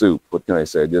tomato soup. What can I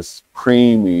say? Just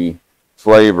creamy,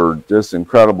 flavored, just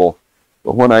incredible.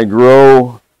 But when I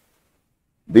grow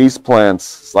these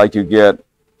plants, it's like you get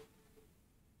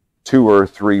 2 or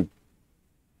 3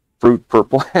 fruit per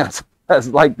plant.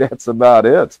 That's about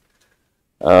it.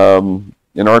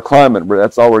 In our climate,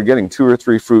 that's all we're getting, 2 or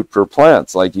 3 fruit per plant.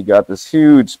 It's like you got this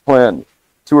huge plant,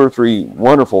 2 or 3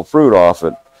 wonderful fruit off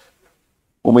it.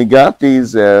 When we got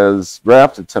these as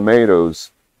grafted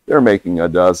tomatoes, they're making a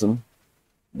dozen,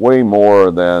 way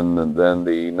more than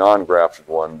the non-grafted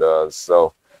one does.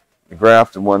 So the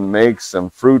grafted one makes them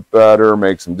fruit better,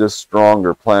 makes them just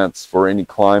stronger plants for any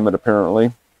climate,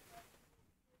 apparently.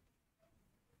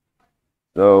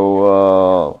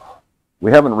 So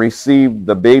we haven't received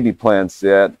the baby plants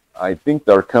yet. I think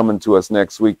they're coming to us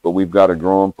next week, but we've got to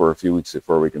grow them for a few weeks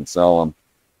before we can sell them.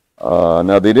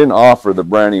 Now, they didn't offer the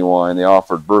Brandywine. They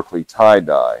offered Berkeley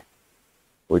tie-dye,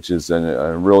 which is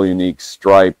a real unique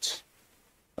striped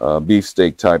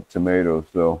beefsteak type tomato.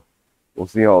 So we'll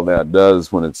see how that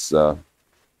does when it's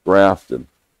grafted.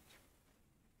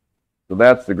 So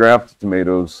that's the grafted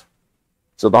tomatoes.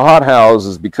 So the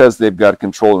hothouses, because they've got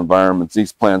controlled environments,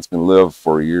 these plants can live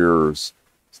for years.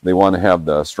 So they want to have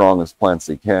the strongest plants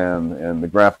they can, and the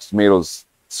grafted tomatoes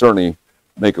certainly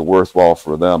make it worthwhile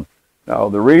for them. Now,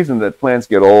 the reason that plants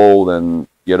get old and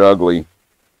get ugly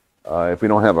if we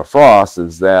don't have a frost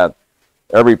is that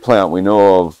every plant we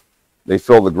know of, they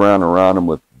fill the ground around them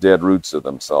with dead roots of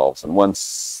themselves. And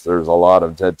once there's a lot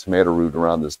of dead tomato root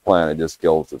around this plant, it just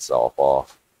kills itself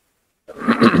off.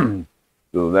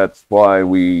 So that's why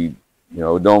we,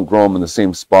 don't grow them in the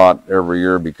same spot every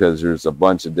year, because there's a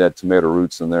bunch of dead tomato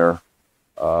roots in there.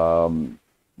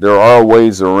 There are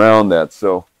ways around that.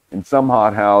 So in some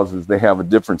hothouses, they have a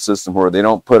different system where they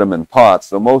don't put them in pots.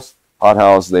 So most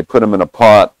hothouses, they put them in a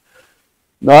pot,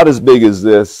 not as big as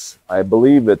this. I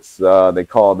believe it's, they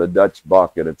call it a Dutch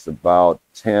bucket. It's about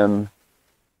 10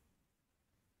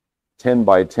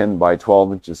 by 10 by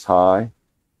 12 inches high,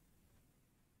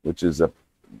 which is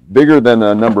bigger than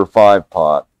a number 5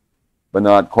 pot, but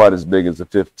not quite as big as a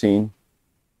 15.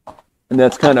 And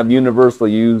that's kind of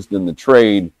universally used in the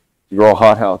trade to grow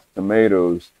hothouse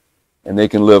tomatoes, and they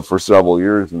can live for several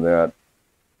years in that.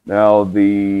 Now,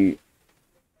 the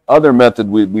other method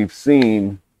we've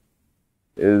seen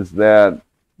is that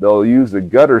they'll use a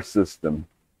gutter system.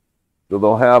 So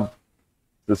they'll have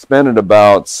suspended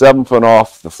about 7 foot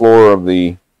off the floor of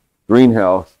the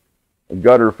greenhouse a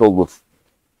gutter filled with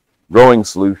growing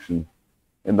solution,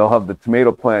 and they'll have the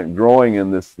tomato plant growing in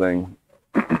this thing,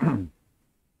 and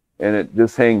it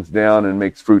just hangs down and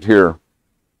makes fruit here.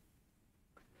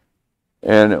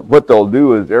 And what they'll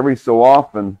do is every so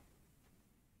often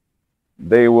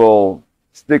they will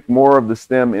stick more of the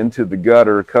stem into the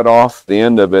gutter, cut off the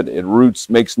end of it, it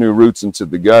makes new roots into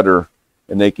the gutter,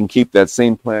 and they can keep that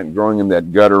same plant growing in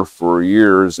that gutter for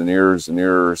years and years and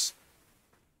years,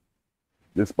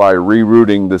 just by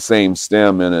rerooting the same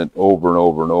stem in it over and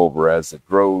over and over. As it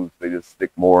grows, they just stick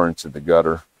more into the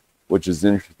gutter, which is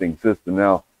an interesting system.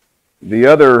 Now, the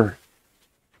other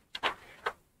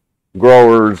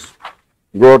growers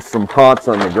grow it from pots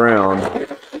on the ground.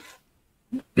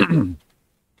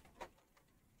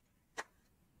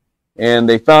 And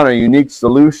they found a unique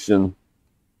solution.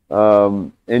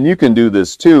 And you can do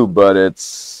this too, but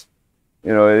it's,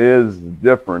 it is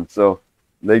different. So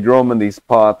they grow them in these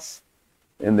pots,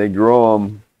 and they grow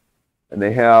them, and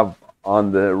they have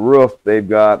on the roof, they've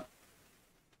got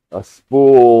a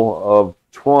spool of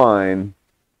twine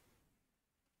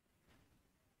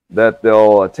that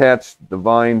they'll attach the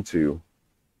vine to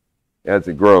as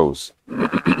it grows.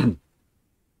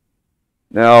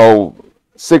 Now,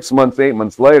 6 months, 8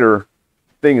 months later,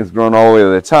 the thing has grown all the way to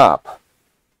the top.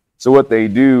 So what they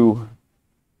do,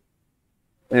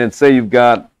 and say you've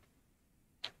got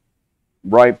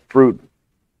ripe fruit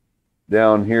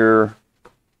down here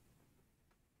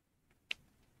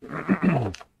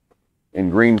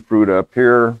and green fruit up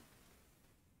here,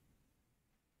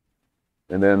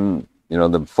 and then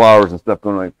the flowers and stuff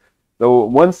going like. So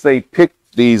once they pick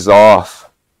these off,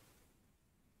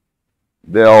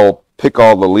 they'll pick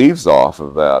all the leaves off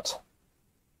of that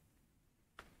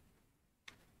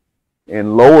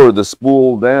and lower the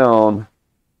spool down,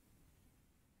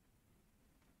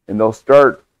 and they'll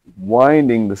start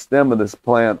winding the stem of this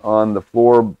plant on the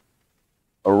floor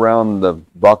around the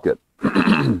bucket.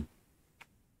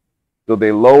 So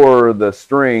they lower the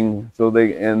string,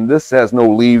 and this has no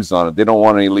leaves on it. They don't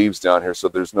want any leaves down here, so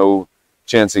there's no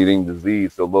chance of eating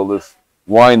disease. So they'll just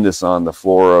wind this on the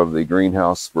floor of the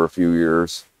greenhouse for a few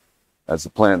years as the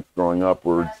plant's growing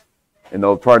upwards, and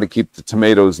they'll try to keep the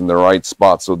tomatoes in the right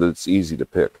spot so that it's easy to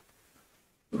pick.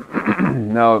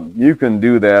 Now, you can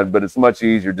do that, but it's much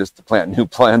easier just to plant new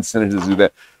plants than it is to do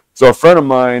that. So a friend of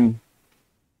mine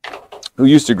who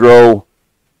used to grow,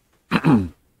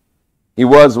 he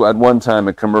was at one time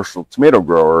a commercial tomato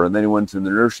grower, and then he went into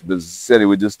the nursery business. He said he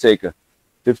would just take a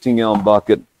 15-gallon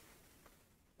bucket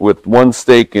with one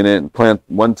stake in it and plant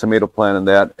one tomato plant in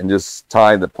that, and just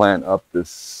tie the plant up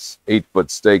this 8-foot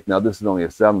stake. Now, this is only a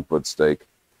 7-foot stake,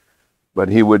 but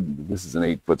this is an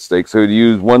 8-foot stake. So he'd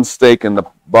use one stake in the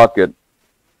bucket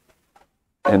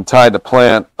and tie the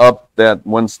plant up that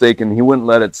one stake, and he wouldn't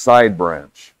let it side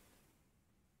branch.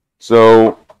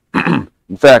 So,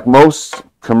 in fact, most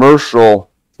commercial,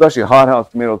 especially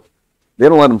hothouse tomatoes, they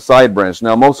don't let them side branch.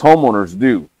 Now, most homeowners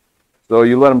do. So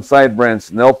you let them side branch,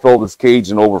 and they'll fill this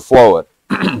cage and overflow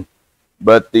it.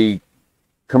 But the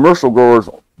commercial growers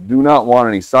do not want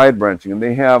any side branching, and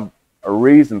they have a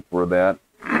reason for that.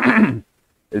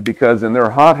 Is because in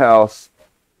their hothouse,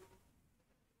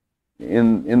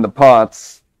 in the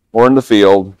pots or in the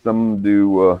field, some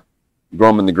do grow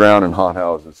them in the ground in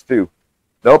hothouses too.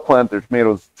 They'll plant their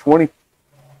tomatoes 20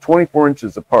 24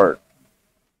 inches apart.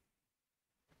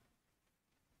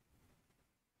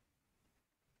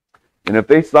 And if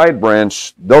they side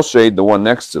branch, they'll shade the one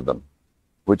next to them,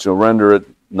 which will render it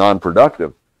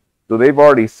non-productive. So they've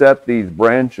already set these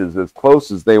branches as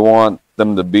close as they want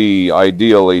them to be,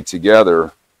 ideally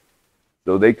together.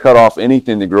 So they cut off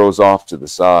anything that grows off to the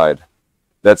side.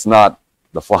 That's not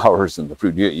the flowers and the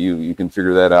fruit. You can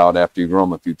figure that out after you grow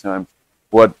them a few times.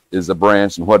 What is a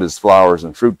branch and what is flowers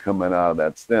and fruit coming out of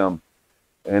that stem?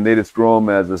 And they just grow them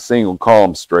as a single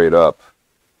column straight up.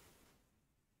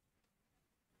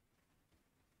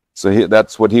 So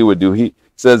that's what he would do. He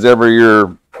says every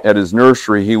year at his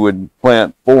nursery he would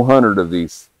plant 400 of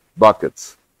these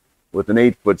buckets with an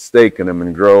 8-foot stake in them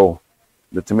and grow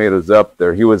the tomatoes up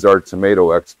there. He was our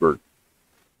tomato expert.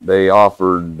 They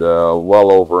offered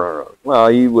well over, well,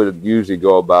 he would usually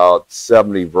go about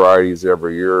 70 varieties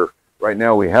every year. Right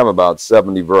now we have about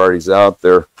 70 varieties out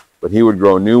there, but he would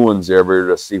grow new ones every year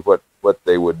to see what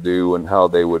they would do and how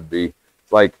they would be.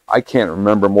 It's like, I can't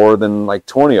remember more than like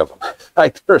 20 of them.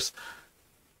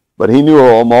 But he knew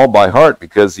them all by heart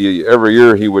because every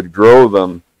year he would grow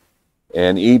them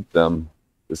and eat them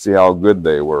to see how good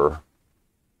they were.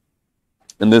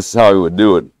 And this is how he would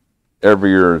do it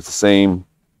every year. It's the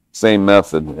same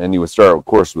method. And he would start, of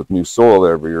course, with new soil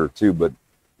every year too, but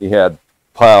he had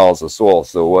piles of soil,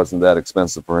 so it wasn't that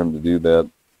expensive for him to do that.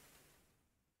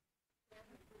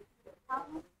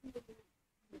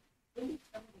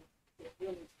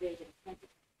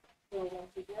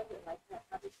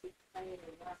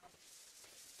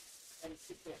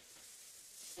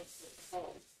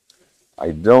 I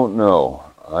don't know.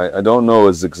 I don't know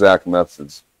his exact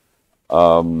methods.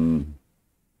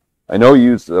 I know he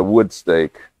used a wood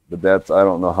stake, but I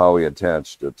don't know how he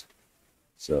attached it.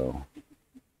 So.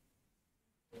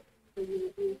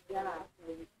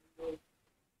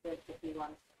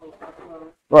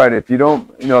 Right, if you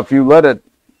don't, if you let it,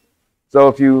 so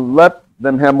if you let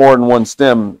them have more than one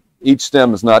stem, each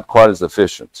stem is not quite as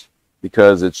efficient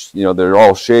because it's, they're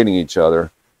all shading each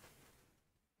other,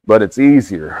 but it's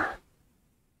easier.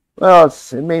 Well,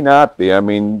 it may not be. I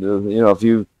mean, if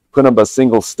you put up a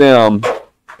single stem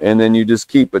and then you just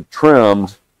keep it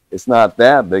trimmed, it's not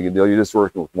that big a deal. You're just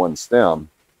working with one stem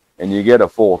and you get a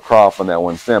full crop on that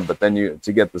one stem. But then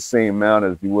to get the same amount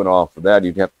as you would off of that,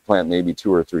 you'd have to plant maybe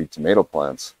 2 or 3 tomato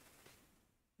plants.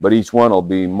 But each one will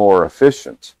be more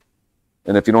efficient.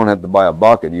 And if you don't have to buy a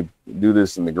bucket, you do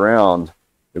this in the ground.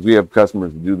 If we have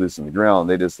customers who do this in the ground,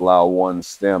 they just allow one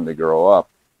stem to grow up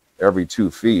every 2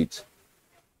 feet.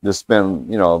 Just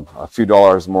spend, a few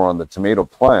dollars more on the tomato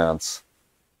plants.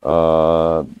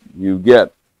 You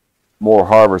get more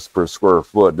harvest per square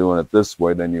foot doing it this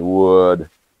way than you would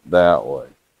that way.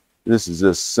 This is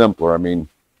just simpler. I mean,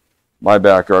 my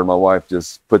backyard, my wife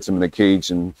just puts them in a cage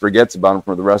and forgets about them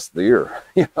for the rest of the year.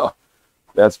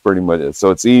 That's pretty much it. So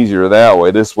it's easier that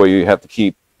way. This way you have to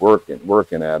keep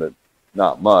working at it.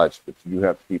 Not much, but you do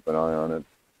have to keep an eye on it.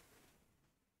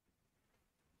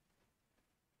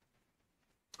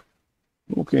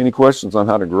 Okay, any questions on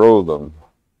how to grow them?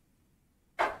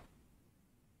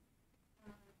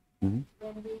 Mm-hmm.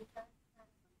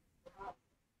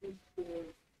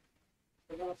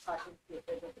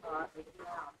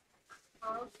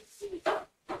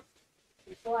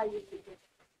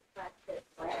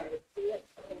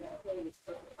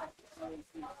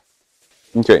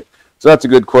 Okay, so that's a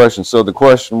good question. So the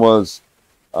question was,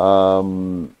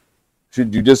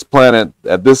 should you just plant it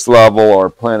at this level or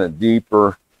plant it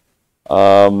deeper?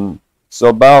 So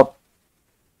about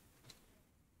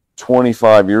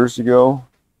 25 years ago,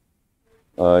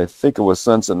 I think it was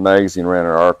Sunset Magazine ran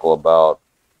an article about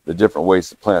the different ways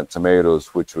to plant tomatoes,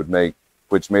 which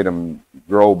made them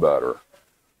grow better.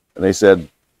 And they said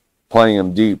planting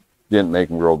them deep didn't make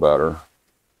them grow better.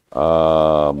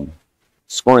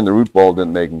 Scoring the root ball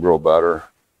didn't make them grow better.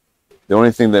 The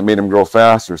only thing that made them grow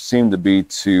faster seemed to be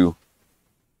to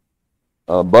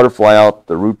butterfly out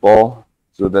the root ball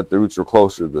so that the roots are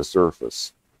closer to the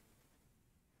surface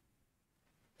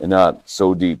and not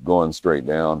so deep going straight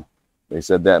down. They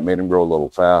said that made them grow a little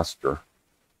faster.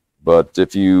 But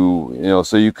if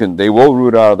they will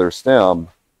root out of their stem,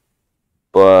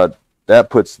 but that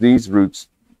puts these roots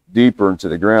deeper into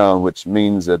the ground, which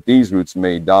means that these roots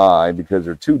may die because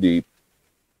they're too deep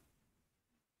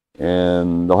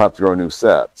and they'll have to grow a new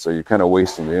set. So you're kind of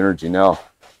wasting the energy. Now,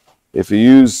 if you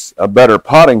use a better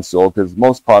potting soil, because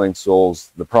most potting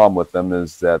soils, the problem with them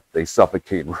is that they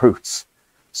suffocate roots.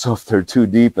 So if they're too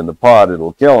deep in the pot,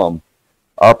 it'll kill them.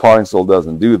 Our potting soil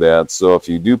doesn't do that. So if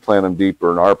you do plant them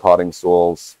deeper in our potting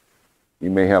soils, you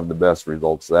may have the best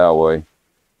results that way.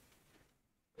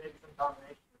 Maybe some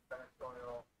combination of better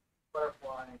soil,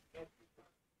 butterflying,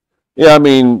 Yeah, I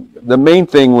mean, the main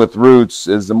thing with roots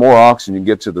is the more oxygen you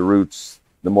get to the roots,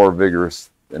 the more vigorous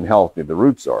and healthy the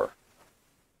roots are.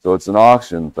 So it's an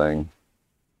oxygen thing.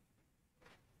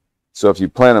 So if you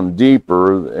plant them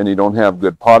deeper and you don't have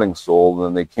good potting soil,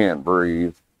 then they can't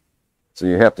breathe. So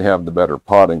you have to have the better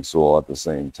potting soil at the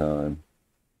same time.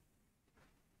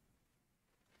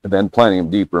 And then planting them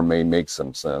deeper may make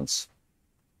some sense.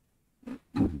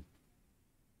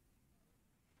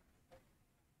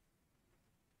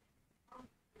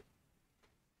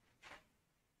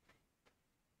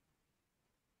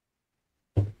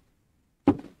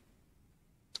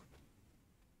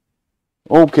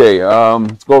 Okay,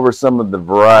 let's go over some of the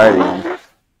varieties.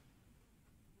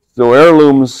 So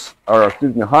heirlooms, or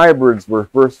excuse me, hybrids were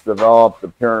first developed,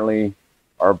 apparently,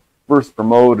 are first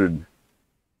promoted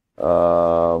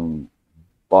by,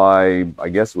 I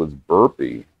guess it was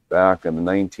Burpee, back in the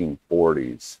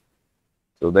 1940s.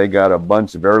 So they got a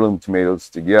bunch of heirloom tomatoes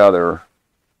together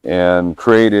and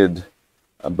created,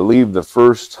 I believe the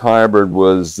first hybrid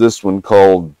was this one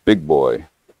called Big Boy.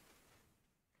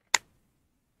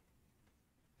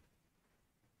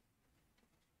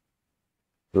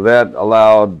 So that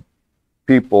allowed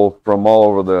people from all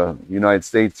over the United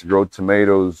States to grow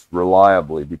tomatoes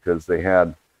reliably because they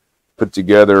had put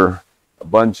together a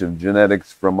bunch of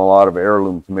genetics from a lot of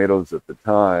heirloom tomatoes at the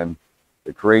time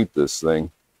to create this thing.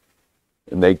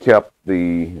 And they kept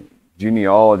the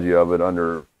genealogy of it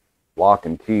under lock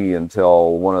and key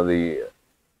until one of the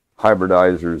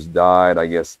hybridizers died, I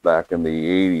guess, back in the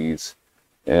 80s.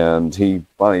 And he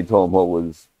finally told them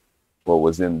what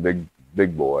was in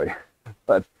Big Boy.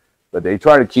 But they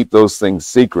try to keep those things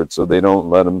secret so they don't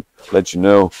let you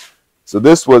know. So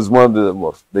this was one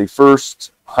of the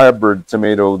first hybrid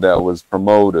tomato that was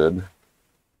promoted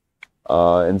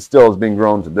and still is being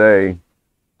grown today.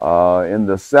 In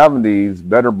the 70s,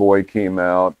 Better Boy came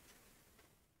out,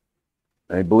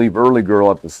 I believe Early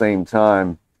Girl at the same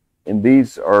time, and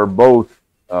these are both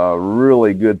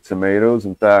really good tomatoes.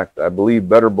 In fact, I believe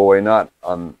Better Boy, not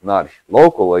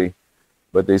locally,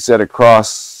 but they said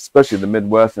across, especially the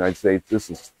Midwest United States, this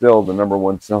is still the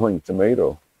 #1 selling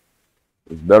tomato.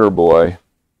 It's Better Boy.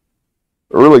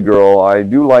 Early Girl, I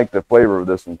do like the flavor of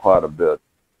this one quite a bit.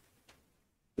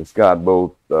 It's got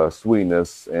both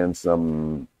sweetness and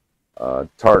some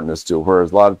tartness to it,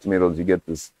 whereas a lot of tomatoes you get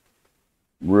this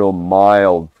real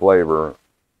mild flavor.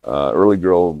 Early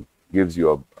Girl gives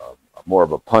you a more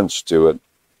of a punch to it.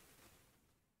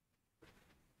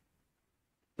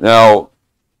 Now,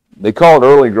 they call it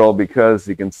Early Girl because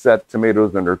you can set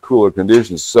tomatoes under cooler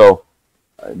conditions. So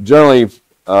generally,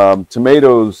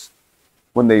 tomatoes,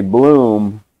 when they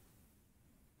bloom,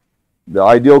 the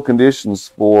ideal conditions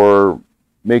for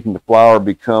making the flower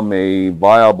become a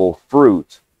viable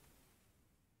fruit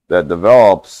that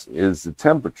develops is the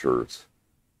temperatures.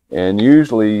 And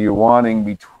usually you're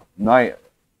wanting night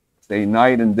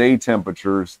and day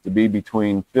temperatures to be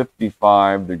between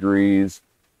 55 degrees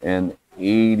and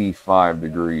 85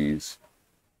 degrees.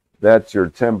 That's your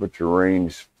temperature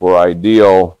range for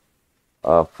ideal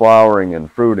flowering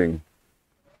and fruiting.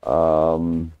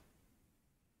 And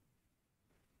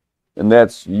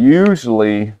that's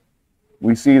usually,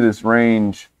 we see this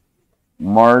range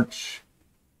March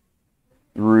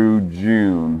through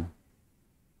June.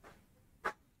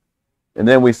 And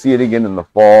then we see it again in the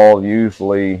fall,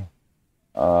 usually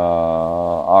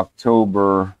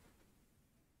October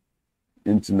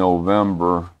into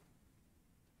November.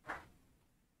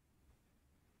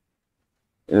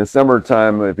 In the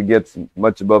summertime, if it gets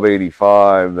much above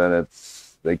 85, then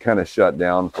they kind of shut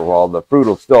down for a while. The fruit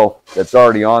will still, that's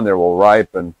already on there, will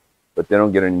ripen, but they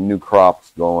don't get any new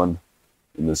crops going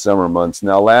in the summer months.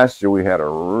 Now, last year we had a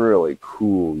really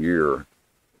cool year.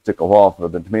 It took a while for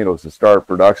the tomatoes to start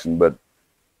production, but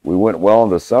we went well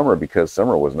into summer because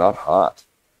summer was not hot.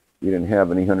 We didn't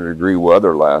have any 100-degree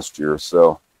weather last year,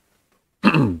 so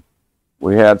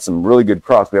we had some really good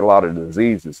crops. We had a lot of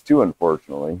diseases too,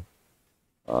 unfortunately,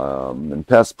 and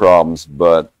pest problems,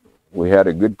 but we had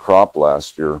a good crop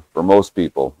last year for most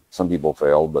people. Some people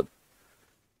failed, but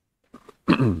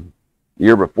the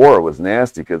year before it was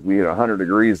nasty because we had 100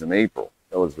 degrees in April.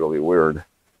 That was really weird.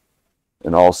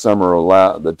 And all summer,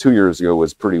 the 2 years ago,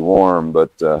 was pretty warm.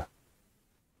 But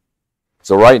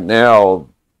so right now,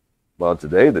 well,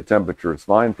 today the temperature is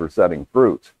fine for setting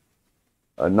fruit.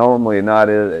 Normally,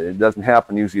 it doesn't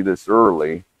happen usually this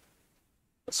early.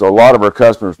 So a lot of our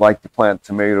customers like to plant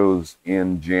tomatoes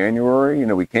in January. You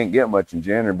know, we can't get much in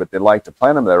January, but they like to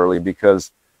plant them that early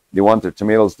because they want their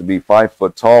tomatoes to be 5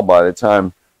 foot tall by the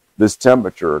time this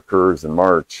temperature occurs in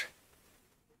March.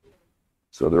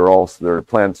 So their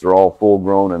plants are all full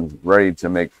grown and ready to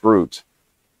make fruit.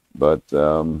 But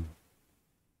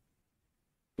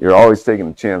you're always taking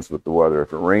a chance with the weather.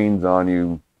 If it rains on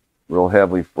you real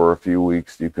heavily for a few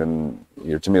weeks,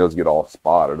 your tomatoes get all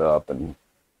spotted up and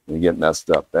you get messed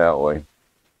up that way.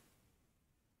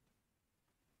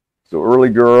 So early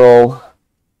girl,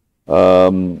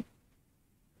 and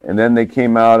then they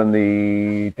came out in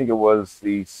I think it was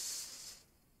the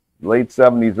late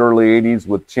 70s, early 80s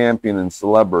with Champion and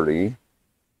Celebrity.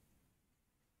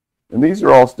 And these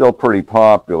are all still pretty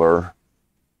popular.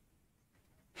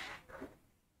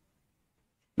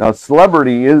 Now,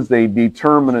 Celebrity is a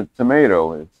determinate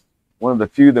tomato. It's one of the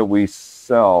few that we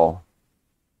sell.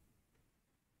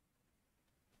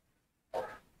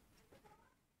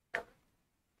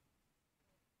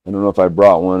 I don't know if I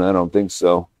brought one. I don't think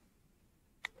so.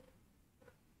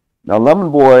 Now,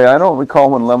 Lemon Boy, I don't recall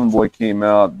when Lemon Boy came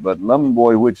out, but Lemon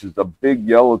Boy, which is a big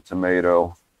yellow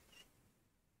tomato,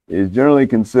 is generally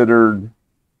considered,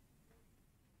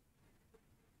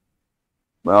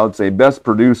 well, I'd say best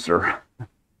producer.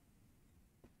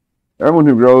 Everyone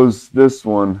who grows this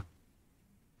one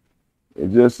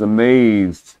is just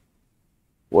amazed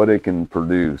what it can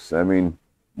produce. I mean,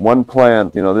 one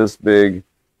plant, this big,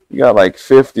 you got like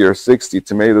 50 or 60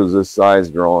 tomatoes this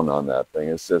size growing on that thing.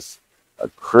 It's just a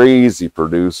crazy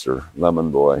producer,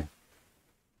 Lemon Boy.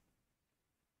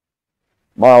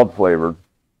 Mild flavored,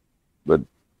 but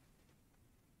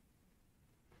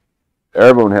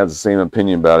everyone has the same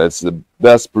opinion about it. It's the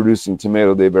best producing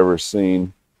tomato they've ever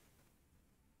seen.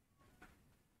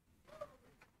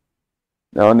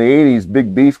 Now in the 80s,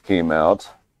 Big Beef came out.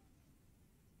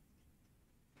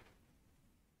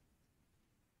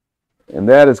 And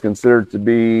that is considered to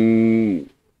be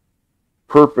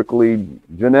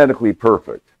genetically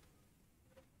perfect.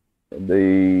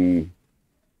 But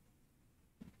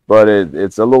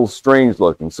it's a little strange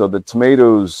looking. So the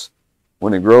tomatoes,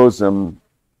 when it grows them,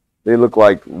 they look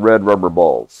like red rubber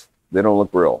balls. They don't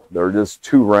look real. They're just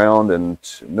too round and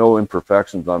no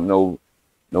imperfections on no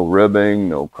ribbing,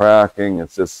 no cracking.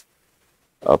 It's just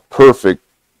a perfect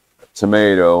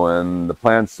tomato, and the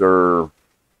plants are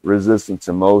resistant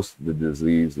to most of the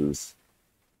diseases.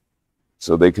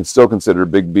 So they can still consider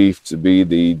Big Beef to be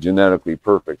the genetically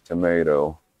perfect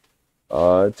tomato.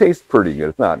 It tastes pretty good.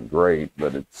 It's not great,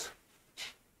 but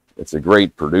it's a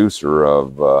great producer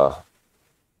of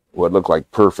what look like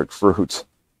perfect fruit.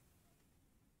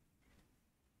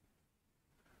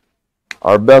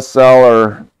 Our best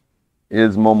seller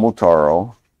is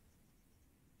Momotaro.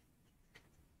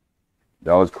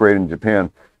 That was created in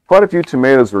Japan. Quite a few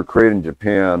tomatoes were created in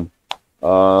Japan.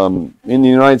 In the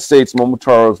United States,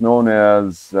 Momotaro is known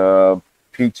as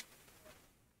peach.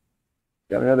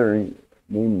 Got another name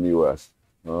in the U.S.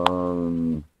 I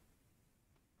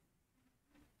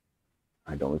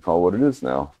don't recall what it is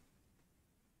now.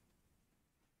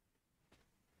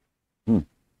 But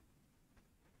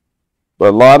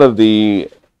a lot of the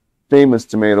famous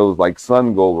tomatoes like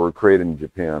Sun Gold were created in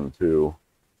Japan too.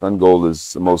 Sun Gold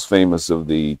is the most famous of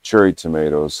the cherry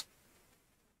tomatoes.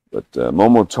 But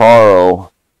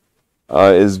Momotaro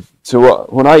is,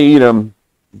 when I eat them,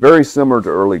 very similar to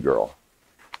Early Girl.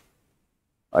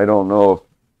 I don't know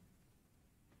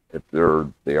if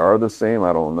they are the same.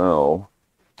 I don't know,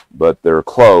 but they're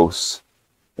close,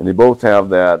 and they both have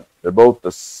that. They're both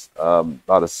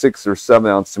about a 6 or 7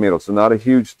 ounce tomato, so not a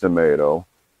huge tomato,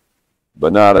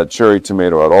 but not a cherry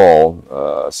tomato at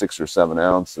all. 6 or 7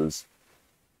 ounces.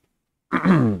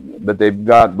 But they've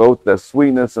got both the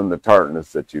sweetness and the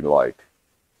tartness that you like.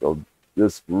 So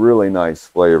just really nice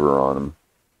flavor on them.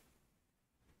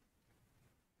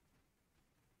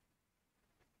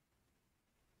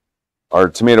 Our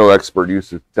tomato expert used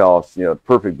to tell us,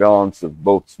 perfect balance of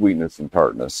both sweetness and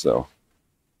tartness. So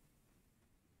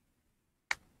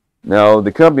now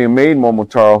the company who made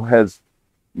Momotaro has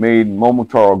made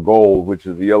Momotaro Gold, which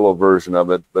is the yellow version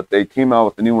of it, but they came out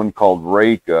with a new one called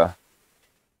Reika,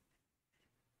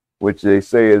 which they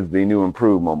say is the new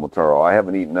improved Momotaro. I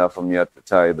haven't eaten enough of them yet to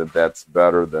tell you that that's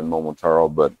better than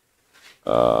Momotaro, but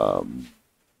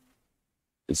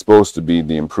it's supposed to be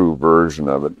the improved version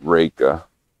of it, Reika.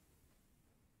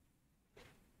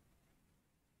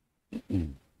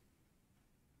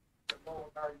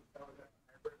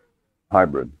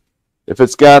 Hybrid. If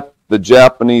it's got the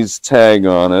Japanese tag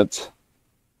on it,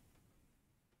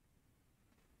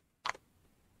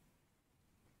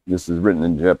 this is written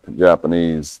in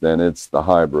Japanese, then it's the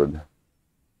hybrid.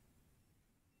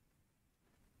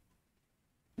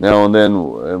 Now and then,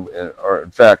 or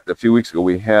in fact, a few weeks ago,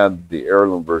 we had the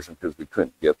heirloom version because we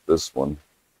couldn't get this one.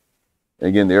 And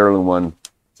again, the heirloom one,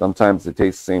 sometimes they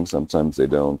taste the same, sometimes they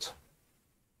don't.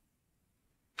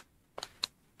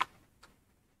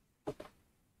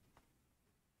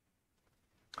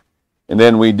 And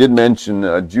then we did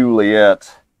mention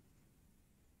Juliet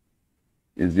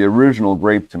is the original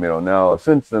grape tomato. Now,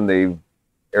 since then, they've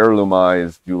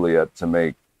heirloomized Juliet to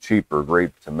make cheaper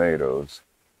grape tomatoes.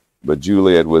 But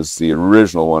Juliet was the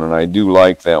original one, and I do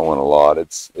like that one a lot.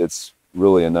 It's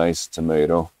really a nice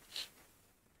tomato.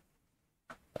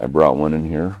 I brought one in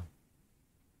here.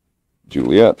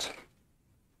 Juliet.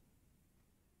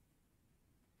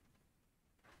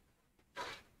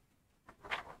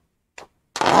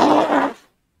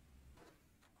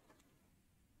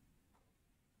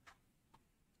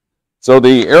 So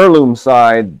the heirloom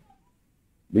side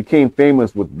became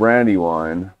famous with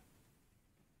Brandywine.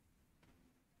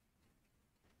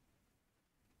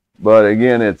 But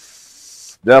again,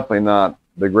 it's definitely not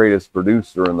the greatest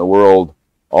producer in the world.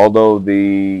 Although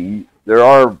there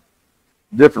are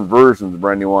different versions of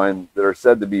Brandywine that are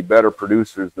said to be better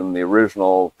producers than the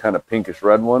original kind of pinkish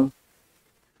red one.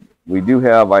 We do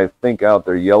have, I think, out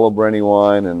there yellow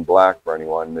Brandywine and black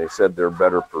Brandywine. They said they're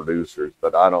better producers,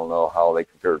 but I don't know how they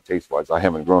compare taste-wise. I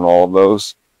haven't grown all of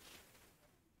those.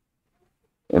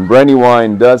 And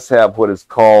Brandywine does have what is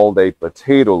called a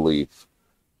potato leaf.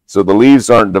 So the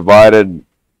leaves aren't divided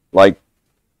like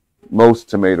most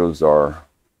tomatoes are.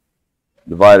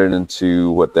 Divided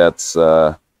into what that's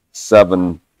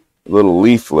 7 little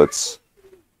leaflets.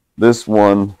 This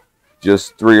one,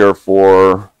 just 3 or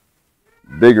 4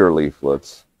 bigger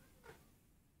leaflets.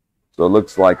 So it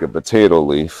looks like a potato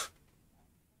leaf.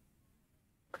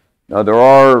 Now there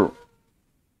are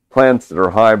plants that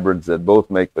are hybrids that both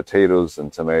make potatoes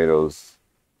and tomatoes.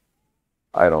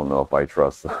 I don't know if I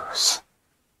trust those.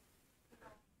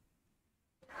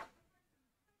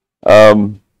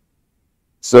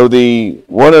 So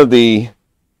one of the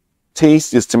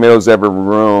tastiest tomatoes ever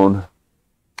grown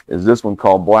is this one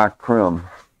called Black Krim.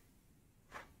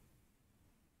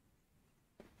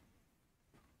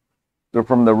 So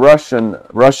from the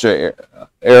Russia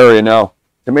area, now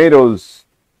tomatoes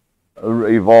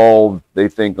evolved, they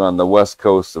think, on the west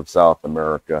coast of South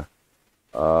America,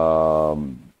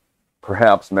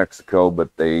 perhaps Mexico, but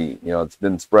it's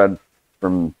been spread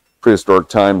from prehistoric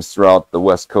times throughout the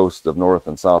west coast of North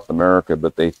and South America,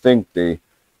 but they think they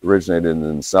originated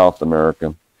in South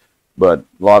America. But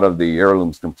a lot of the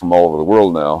heirlooms come from all over the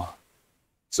world now.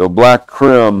 So Black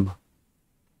Krim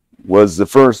was the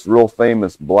first real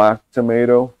famous black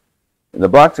tomato. And the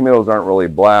black tomatoes aren't really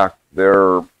black.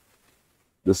 The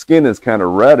skin is kind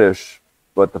of reddish,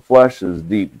 but the flesh is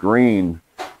deep green.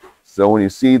 So when you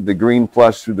see the green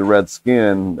flesh through the red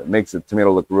skin, it makes the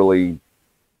tomato look really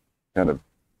kind of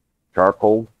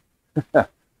charcoal.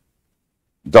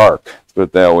 Dark, let's put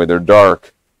it that way. They're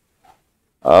dark.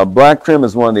 Black Krim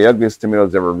is one of the ugliest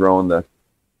tomatoes ever grown. The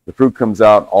fruit comes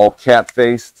out all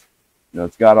cat-faced.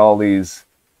 It's got all these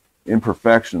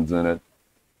imperfections in it.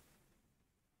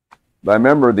 But I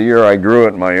remember the year I grew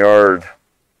it in my yard,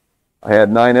 I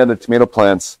had 9 other tomato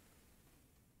plants.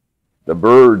 The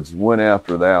birds went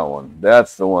after that one.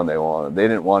 That's the one they wanted. They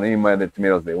didn't want any of my other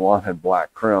tomatoes. They wanted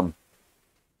Black Krim.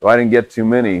 So I didn't get too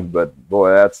many, but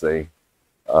boy,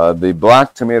 the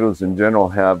black tomatoes in general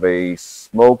have a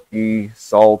smoky,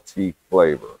 salty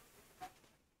flavor.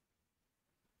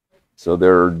 So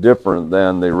they're different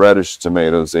than the reddish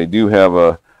tomatoes. They do have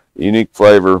a unique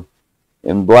flavor.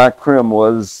 And Black Krim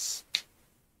was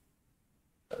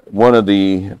one of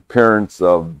the parents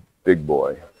of Big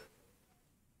Boy.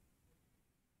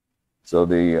 So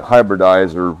the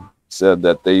hybridizer said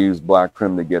that they use Black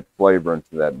Krim to get flavor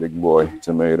into that Big Boy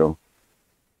tomato.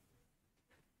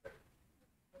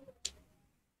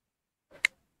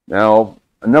 Now,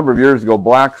 a number of years ago,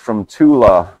 Black from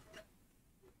Tula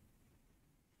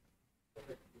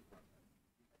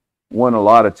won a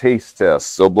lot of taste tests.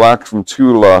 So Black from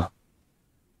Tula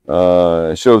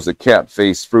shows a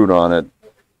cat-faced fruit on it.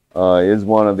 Is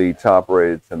one of the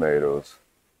top-rated tomatoes,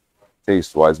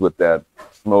 taste-wise, with that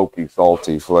smoky,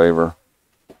 salty flavor.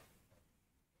 I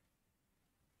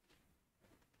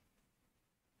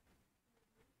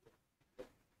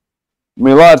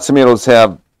mean, a lot of tomatoes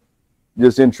have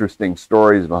just interesting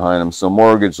stories behind them. So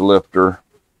Mortgage Lifter,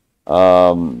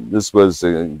 this was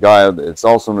a guy, it's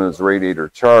also known as Radiator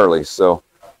Charlie. So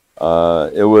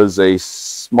it was a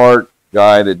smart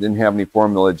guy that didn't have any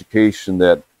formal education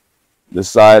that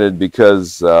decided,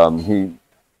 because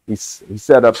he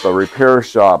set up a repair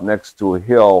shop next to a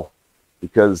hill,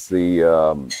 because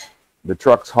the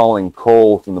trucks hauling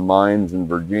coal from the mines in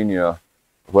Virginia,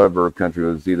 whatever country it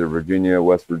was, either Virginia,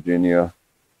 West Virginia,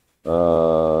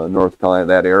 North Carolina,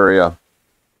 that area.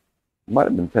 It might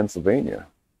have been Pennsylvania.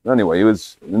 Anyway, he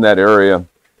was in that area.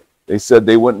 They said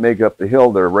they wouldn't make up the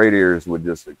hill, their radiators would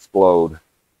just explode.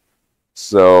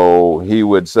 So he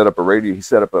would set up a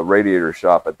radiator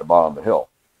shop at the bottom of the hill.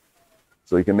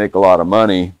 So he can make a lot of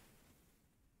money.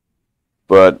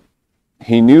 But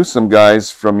he knew some guys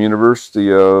from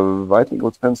University of, I think it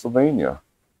was Pennsylvania.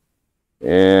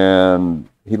 And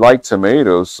he liked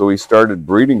tomatoes, so he started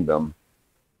breeding them.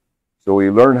 So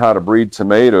he learned how to breed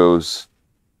tomatoes.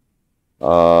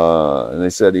 And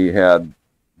they said he had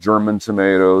German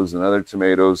tomatoes and other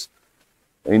tomatoes.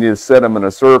 And he needed to set them in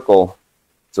a circle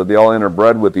so they all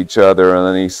interbred with each other. And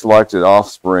then he selected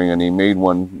offspring, and he made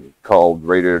one called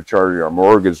Radiator Charger, or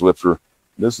Mortgage Lifter.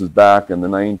 This is back in the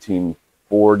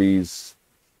 1940s,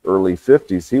 early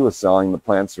 50s. He was selling the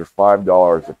plants for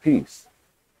 $5 a piece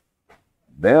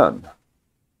then,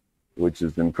 which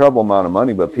is an incredible amount of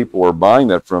money, but people were buying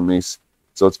that from me.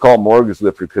 So it's called Mortgage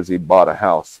Lifter because he bought a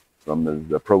house from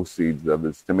the proceeds of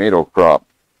his tomato crop.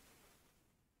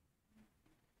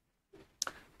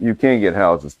 You can get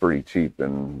houses pretty cheap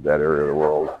in that area of the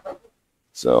world.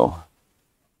 So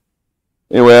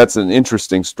anyway, that's an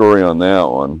interesting story on that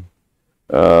one.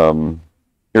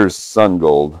 Here's sun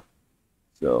gold.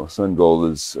 So sun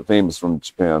gold is famous from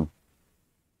Japan.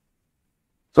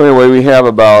 So anyway, we have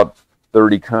about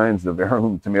 30 kinds of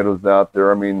heirloom tomatoes out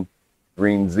there. I mean,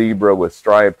 green zebra with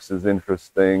stripes is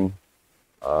interesting.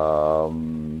 There's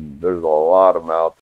a lot of them out